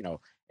them.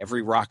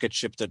 Every rocket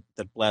ship that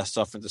blasts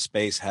off into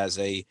space has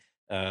a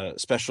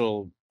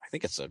special, I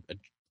think it's a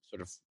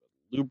sort of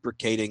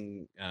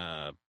lubricating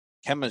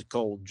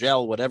chemical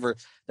gel, whatever,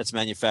 that's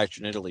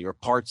manufactured in Italy, or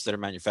parts that are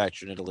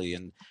manufactured in Italy,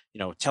 and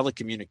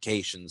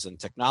telecommunications and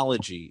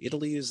technology.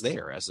 Italy is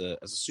there as a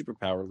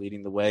superpower,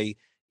 leading the way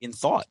in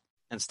thought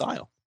and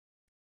style.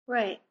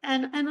 Right.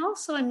 And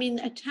also,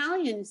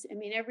 Italians,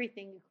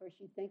 everything, of course,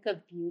 you think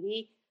of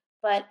beauty,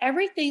 but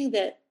everything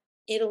that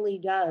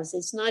Italy does,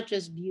 it's not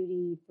just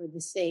beauty for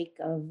the sake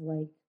of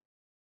like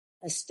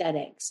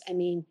aesthetics.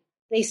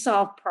 They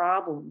solve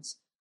problems.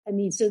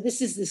 So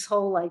this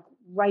whole like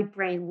right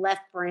brain,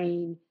 left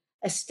brain,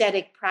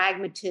 aesthetic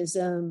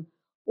pragmatism,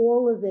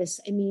 all of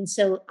this.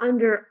 So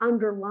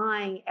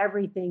underlying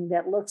everything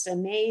that looks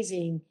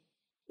amazing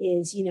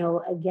is,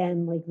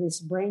 again, like this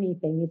brainy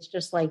thing. It's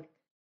just like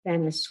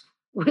Venice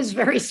was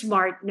very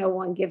smart. No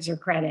one gives her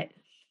credit.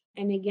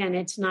 And again,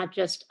 it's not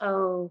just,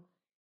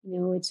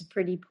 it's a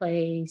pretty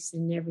place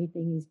and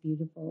everything is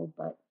beautiful,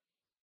 but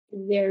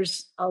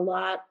there's a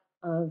lot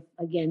of,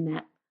 again,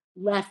 that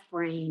left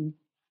brain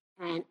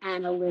and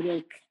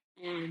analytic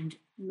and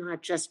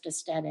not just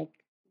aesthetic.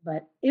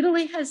 But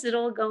Italy has it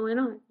all going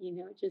on,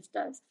 it just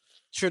does.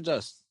 Sure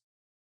does.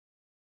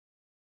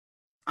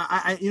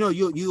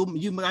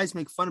 You guys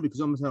make fun of me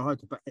because I almost had a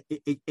heart attack.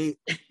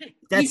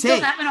 That's you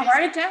still having a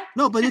heart attack?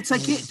 No, but it's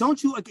like,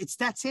 don't you?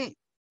 That's it.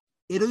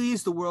 Italy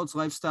is the world's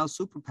lifestyle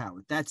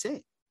superpower. That's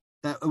it.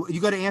 You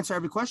got to answer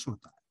every question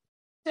with that.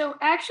 So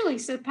actually,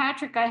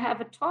 Patrick, I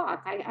have a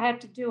talk. I have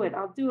to do it.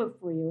 I'll do it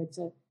for you. It's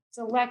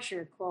a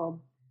lecture called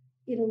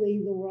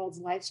Italy, the world's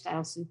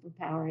lifestyle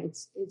superpower.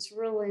 It's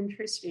real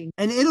interesting.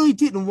 And Italy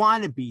didn't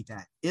want to be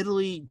that.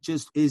 Italy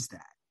just is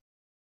that.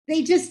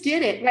 They just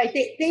did it, right?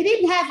 They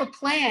didn't have a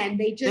plan.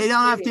 They don't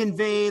have to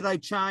invade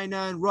like China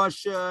and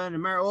Russia and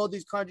America, all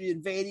these countries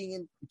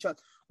invading each other.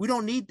 We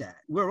don't need that.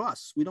 We're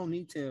us. We don't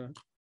need to.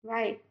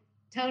 Right.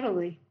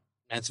 Totally.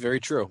 That's very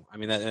true.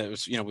 That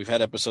was, we've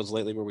had episodes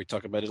lately where we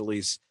talk about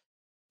Italy's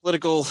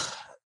political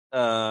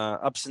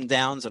ups and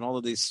downs and all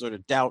of these sort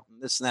of doubt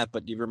and this and that,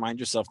 but you remind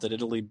yourself that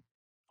Italy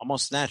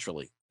almost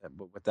naturally,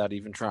 without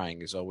even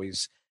trying, is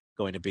always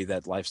going to be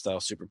that lifestyle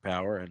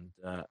superpower and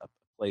a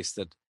place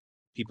that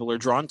people are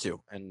drawn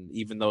to. And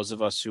even those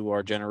of us who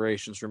are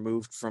generations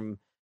removed from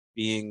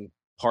being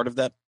part of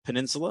that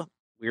peninsula,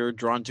 we're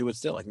drawn to it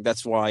still. I think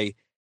that's why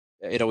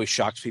it always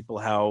shocks people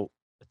how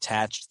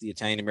attached the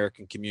Italian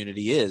American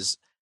community is.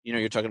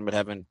 You're talking about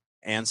having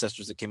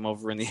ancestors that came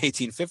over in the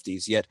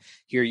 1850s, yet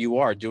here you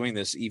are doing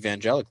this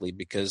evangelically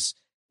because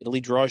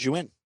Italy draws you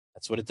in.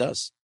 That's what it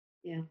does.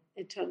 Yeah,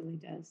 it totally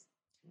does.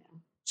 Yeah.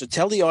 So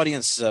tell the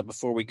audience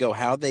before we go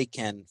how they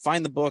can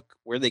find the book,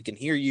 where they can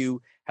hear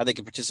you, how they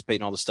can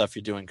participate in all the stuff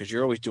you're doing, because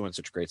you're always doing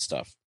such great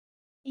stuff.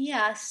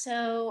 Yeah,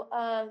 so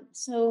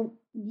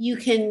you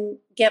can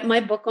get my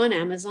book on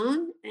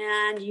Amazon,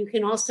 and you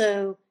can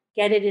also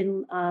get it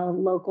in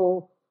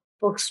local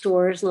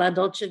bookstores, La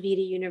Dolce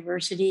Vita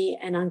University,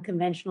 an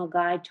Unconventional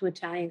Guide to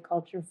Italian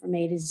Culture from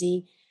A to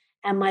Z,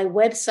 and my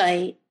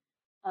website,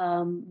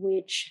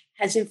 which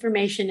has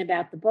information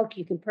about the book.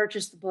 You can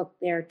purchase the book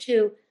there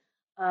too,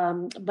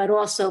 but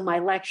also my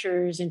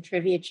lectures and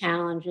trivia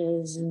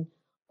challenges and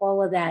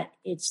all of that.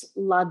 It's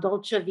La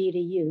Dolce Vita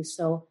U,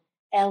 so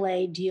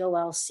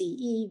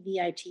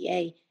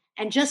LADOLCEVITA,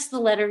 and just the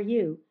letter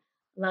U,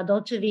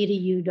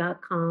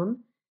 ladolcevitau.com.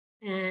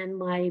 And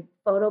my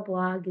photo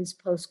blog is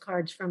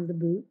Postcards from the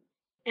Boot.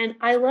 And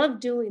I love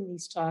doing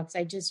these talks.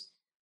 I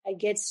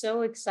get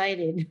so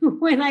excited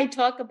when I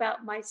talk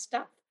about my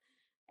stuff.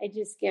 I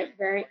just get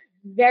very,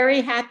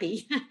 very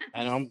happy.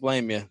 I don't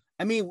blame you.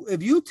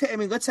 If you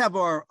let's have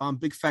our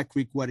big fat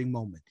Greek wedding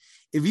moment.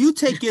 If you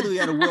take Italy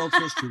out of world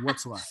history,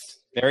 what's left?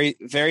 Very,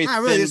 very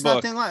thin really, it's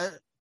book. Nothing like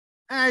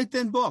very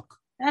thin book.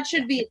 That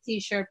should be a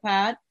T-shirt,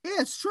 Pat.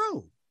 Yeah, it's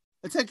true.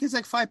 It's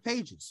like 5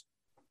 pages.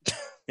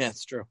 Yeah,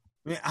 it's true.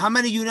 How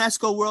many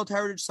UNESCO World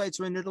Heritage Sites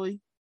are in Italy?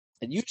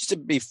 It used to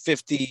be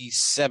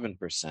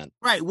 57%.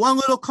 Right. One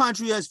little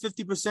country has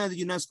 50% of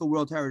the UNESCO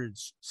World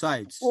Heritage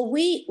sites. Well,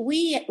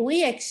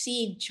 we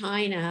exceed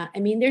China. I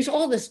mean, there's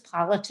all this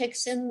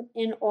politics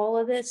in all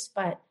of this,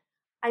 but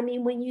I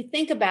mean, when you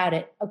think about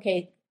it,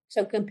 okay,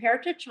 so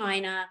compared to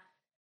China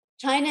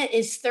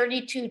is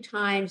 32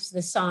 times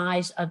the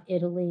size of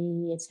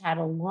Italy. It's had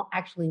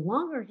actually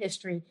longer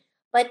history,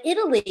 but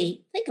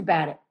Italy, think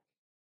about it.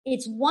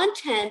 It's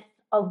 1/10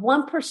 of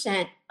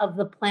 1% of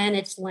the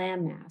planet's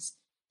landmass.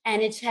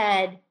 And it's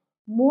had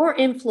more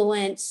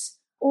influence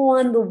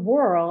on the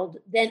world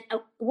than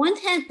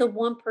 1/10 of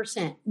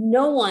 1%.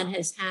 No one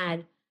has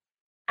had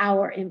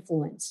our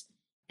influence.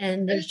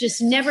 And there's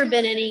just never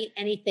been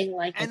anything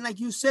like it. And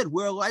like you said,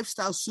 we're a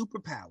lifestyle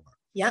superpower.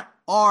 Yep.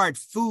 Art,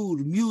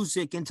 food,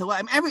 music,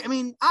 intellect.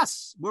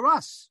 Us. We're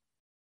us.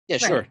 Yeah,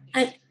 sure.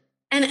 Right.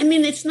 And I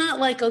mean, it's not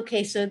like,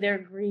 okay, so they're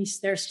Greece.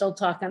 They're still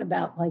talking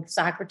about like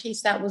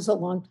Socrates. That was a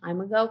long time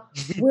ago.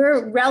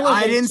 We're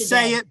relevant. I didn't today.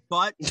 say it,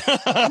 but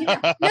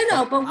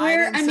no, but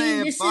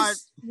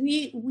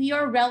we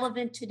are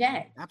relevant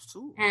today.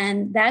 Absolutely.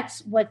 And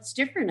that's what's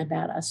different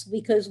about us,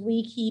 because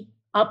we keep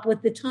up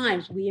with the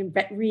times. We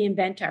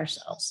reinvent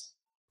ourselves.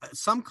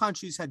 Some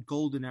countries had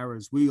golden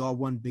eras. We are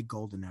one big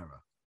golden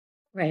era.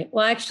 Right.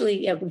 Well,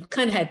 actually, yeah, we've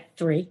kind of had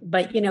 3,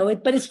 but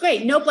but it's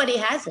great. Nobody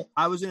has it.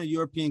 I was in a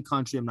European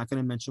country. I'm not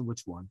going to mention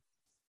which one.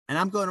 And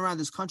I'm going around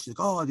this country like,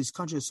 oh, these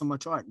countries have so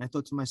much art. And I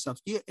thought to myself,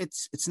 yeah,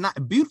 it's not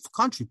a beautiful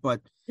country,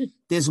 but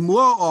there's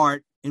more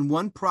art in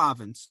one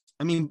province.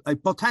 I mean, like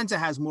Potenza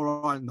has more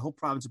art in the whole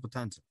province of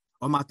Potenza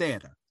or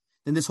Matera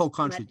than this whole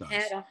country does.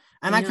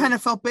 And I kind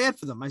of felt bad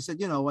for them. I said,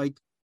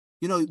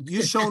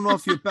 you're showing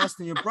off your best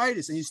and your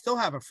brightest, and you still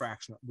have a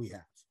fraction we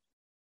have.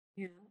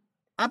 Yeah.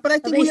 But I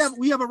think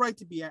we have a right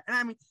to be, and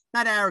I mean,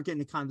 not arrogant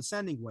in a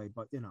condescending way,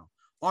 but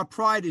our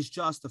pride is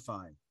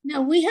justified.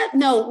 No, we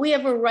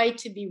have a right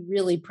to be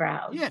really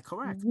proud. Yeah,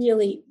 correct.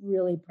 Really,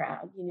 really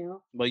proud.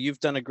 Well, you've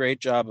done a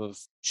great job of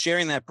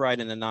sharing that pride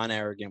in a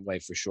non-arrogant way,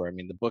 for sure. I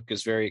mean, the book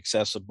is very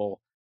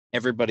accessible.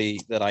 Everybody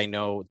that I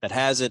know that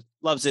has it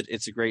loves it.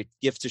 It's a great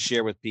gift to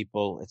share with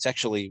people. It's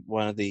actually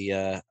one of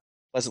the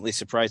pleasantly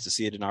surprised to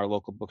see it in our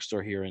local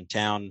bookstore here in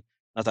town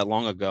not that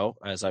long ago,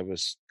 as I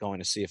was going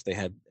to see if they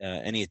had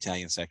any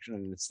Italian section,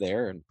 and it's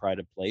there in pride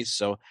of place.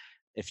 So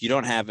if you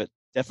don't have it,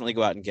 definitely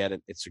go out and get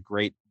it. It's a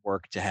great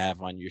work to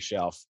have on your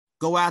shelf.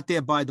 Go out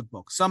there, buy the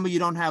book. Some of you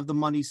don't have the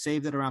money,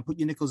 save it around, put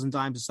your nickels and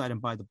dimes aside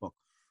and buy the book.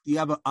 You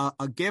have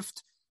a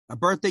gift, a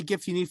birthday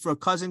gift you need for a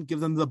cousin, give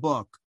them the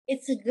book.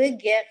 It's a good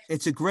gift.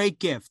 It's a great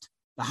gift.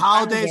 The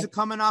holidays are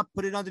coming up.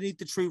 Put it underneath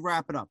the tree,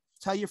 wrap it up.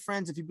 Tell your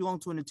friends if you belong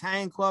to an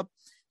Italian club,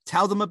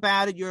 tell them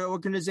about it, your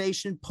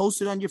organization,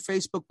 post it on your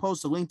Facebook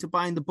post, a link to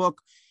buying the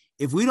book.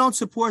 If we don't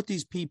support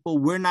these people,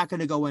 we're not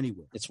going to go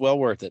anywhere. It's well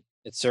worth it.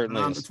 It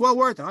certainly is. It's well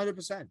worth it,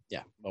 100%.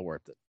 Yeah, well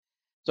worth it.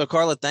 So,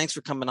 Carla, thanks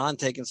for coming on,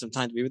 taking some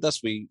time to be with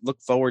us. We look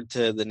forward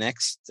to the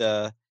next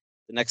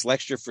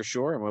lecture for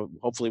sure, and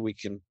hopefully we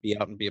can be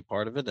out and be a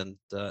part of it. And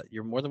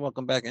you're more than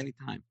welcome back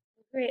anytime.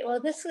 Great. Well,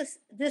 this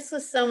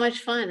was so much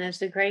fun. It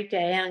was a great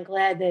day. I'm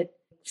glad that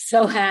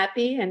so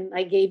happy, and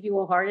I gave you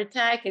a heart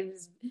attack. It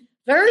was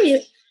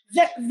very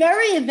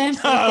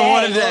eventful day.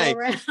 What a day. All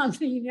around,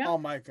 Oh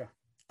my God.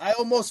 I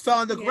almost fell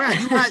on the ground.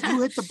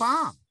 You hit the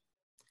bomb.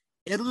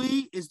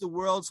 Italy is the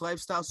world's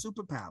lifestyle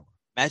superpower.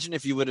 Imagine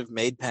if you would have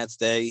made Pat's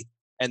day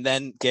and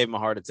then gave him a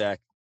heart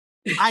attack.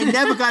 I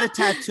never got a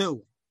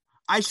tattoo.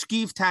 I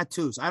skeeve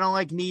tattoos. I don't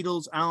like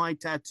needles. I don't like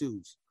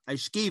tattoos. I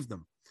skeeve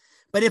them.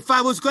 But if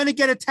I was going to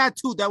get a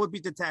tattoo, that would be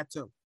the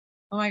tattoo.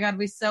 Oh my God,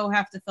 we so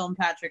have to film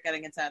Patrick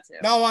getting a tattoo.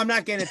 No, I'm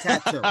not getting a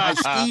tattoo. I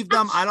skeeve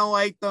them. I don't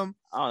like them.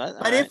 Oh,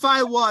 but if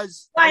I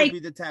was, that would be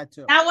the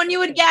tattoo. That one you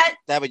would get?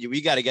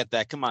 We got to get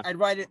that. Come on. I'd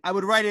write it. I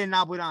would write it in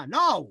Albudan.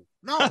 No.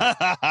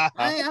 I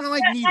don't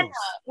like needles.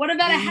 What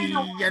about a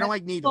henna? I don't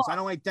like needles. I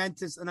don't like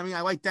dentists. And I mean,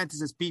 I like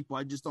dentists as people.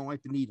 I just don't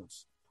like the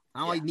needles. I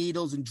don't like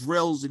needles and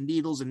drills and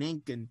needles and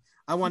ink. And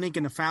I want ink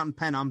in a fountain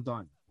pen. I'm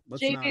done.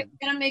 JP is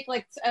going to make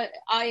like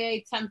IA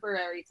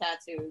temporary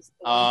tattoos.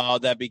 Oh,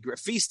 that'd be great.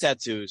 Feast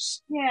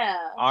tattoos. Yeah.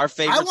 Our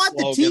favorite I want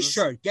slogans. the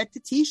t-shirt. Get the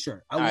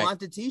t-shirt. I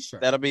want the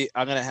t-shirt. That'll be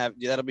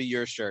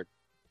your shirt.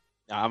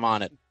 I'm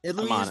on it.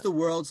 Italy is the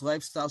world's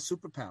lifestyle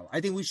superpower.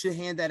 I think we should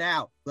hand that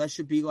out. That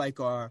should be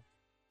like our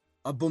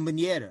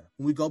bomboniera.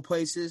 When we go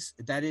places,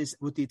 that is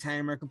what the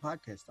Italian American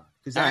podcast on.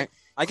 Because I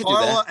can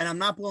Carla, do that. And I'm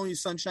not blowing you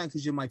sunshine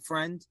because you're my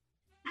friend.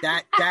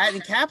 That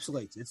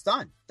encapsulates. It's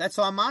done. That's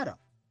our motto.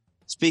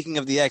 Speaking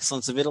of the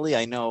excellence of Italy,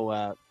 I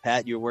know,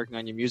 Pat, you're working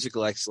on your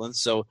musical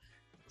excellence. So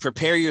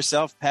prepare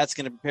yourself. Pat's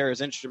going to prepare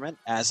his instrument,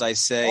 as I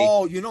say.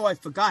 Oh, I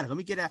forgot it. Let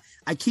me get out.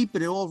 I keep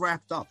it all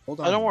wrapped up. Hold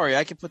on. Oh, don't worry.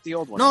 I can put the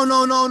old one.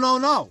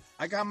 No.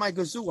 I got my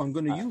kazoo. I'm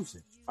going to use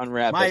it.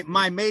 Unwrap it.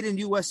 My made in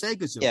USA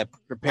kazoo. Yeah,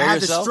 prepare I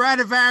have yourself. the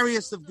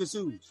Stradivarius of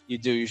kazoos. You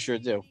do. You sure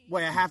do.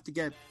 Wait, I have to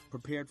get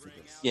prepared for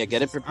this. Yeah,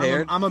 get it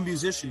prepared. I'm a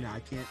musician now.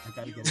 I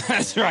got to get it.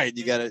 That's right.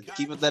 You got to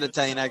keep up that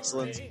Italian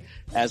excellence.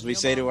 As we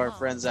say to our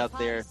friends out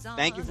there,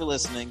 thank you for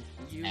listening,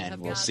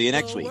 and we'll see you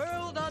next week. So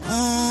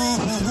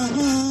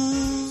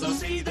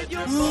see that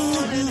you're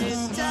born in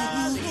Italy.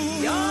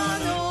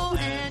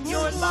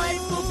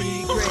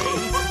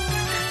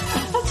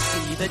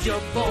 that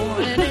you're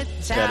born an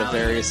Italian.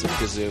 Stradivarius and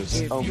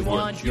kazoos. If you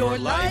want your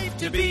life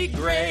to be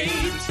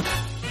great,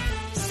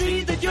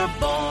 see that you're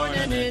born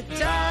an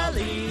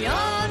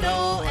Italiano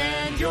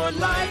and your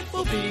life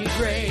will be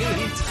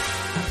great.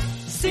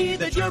 See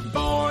that you're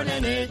born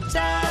an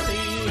Italiano.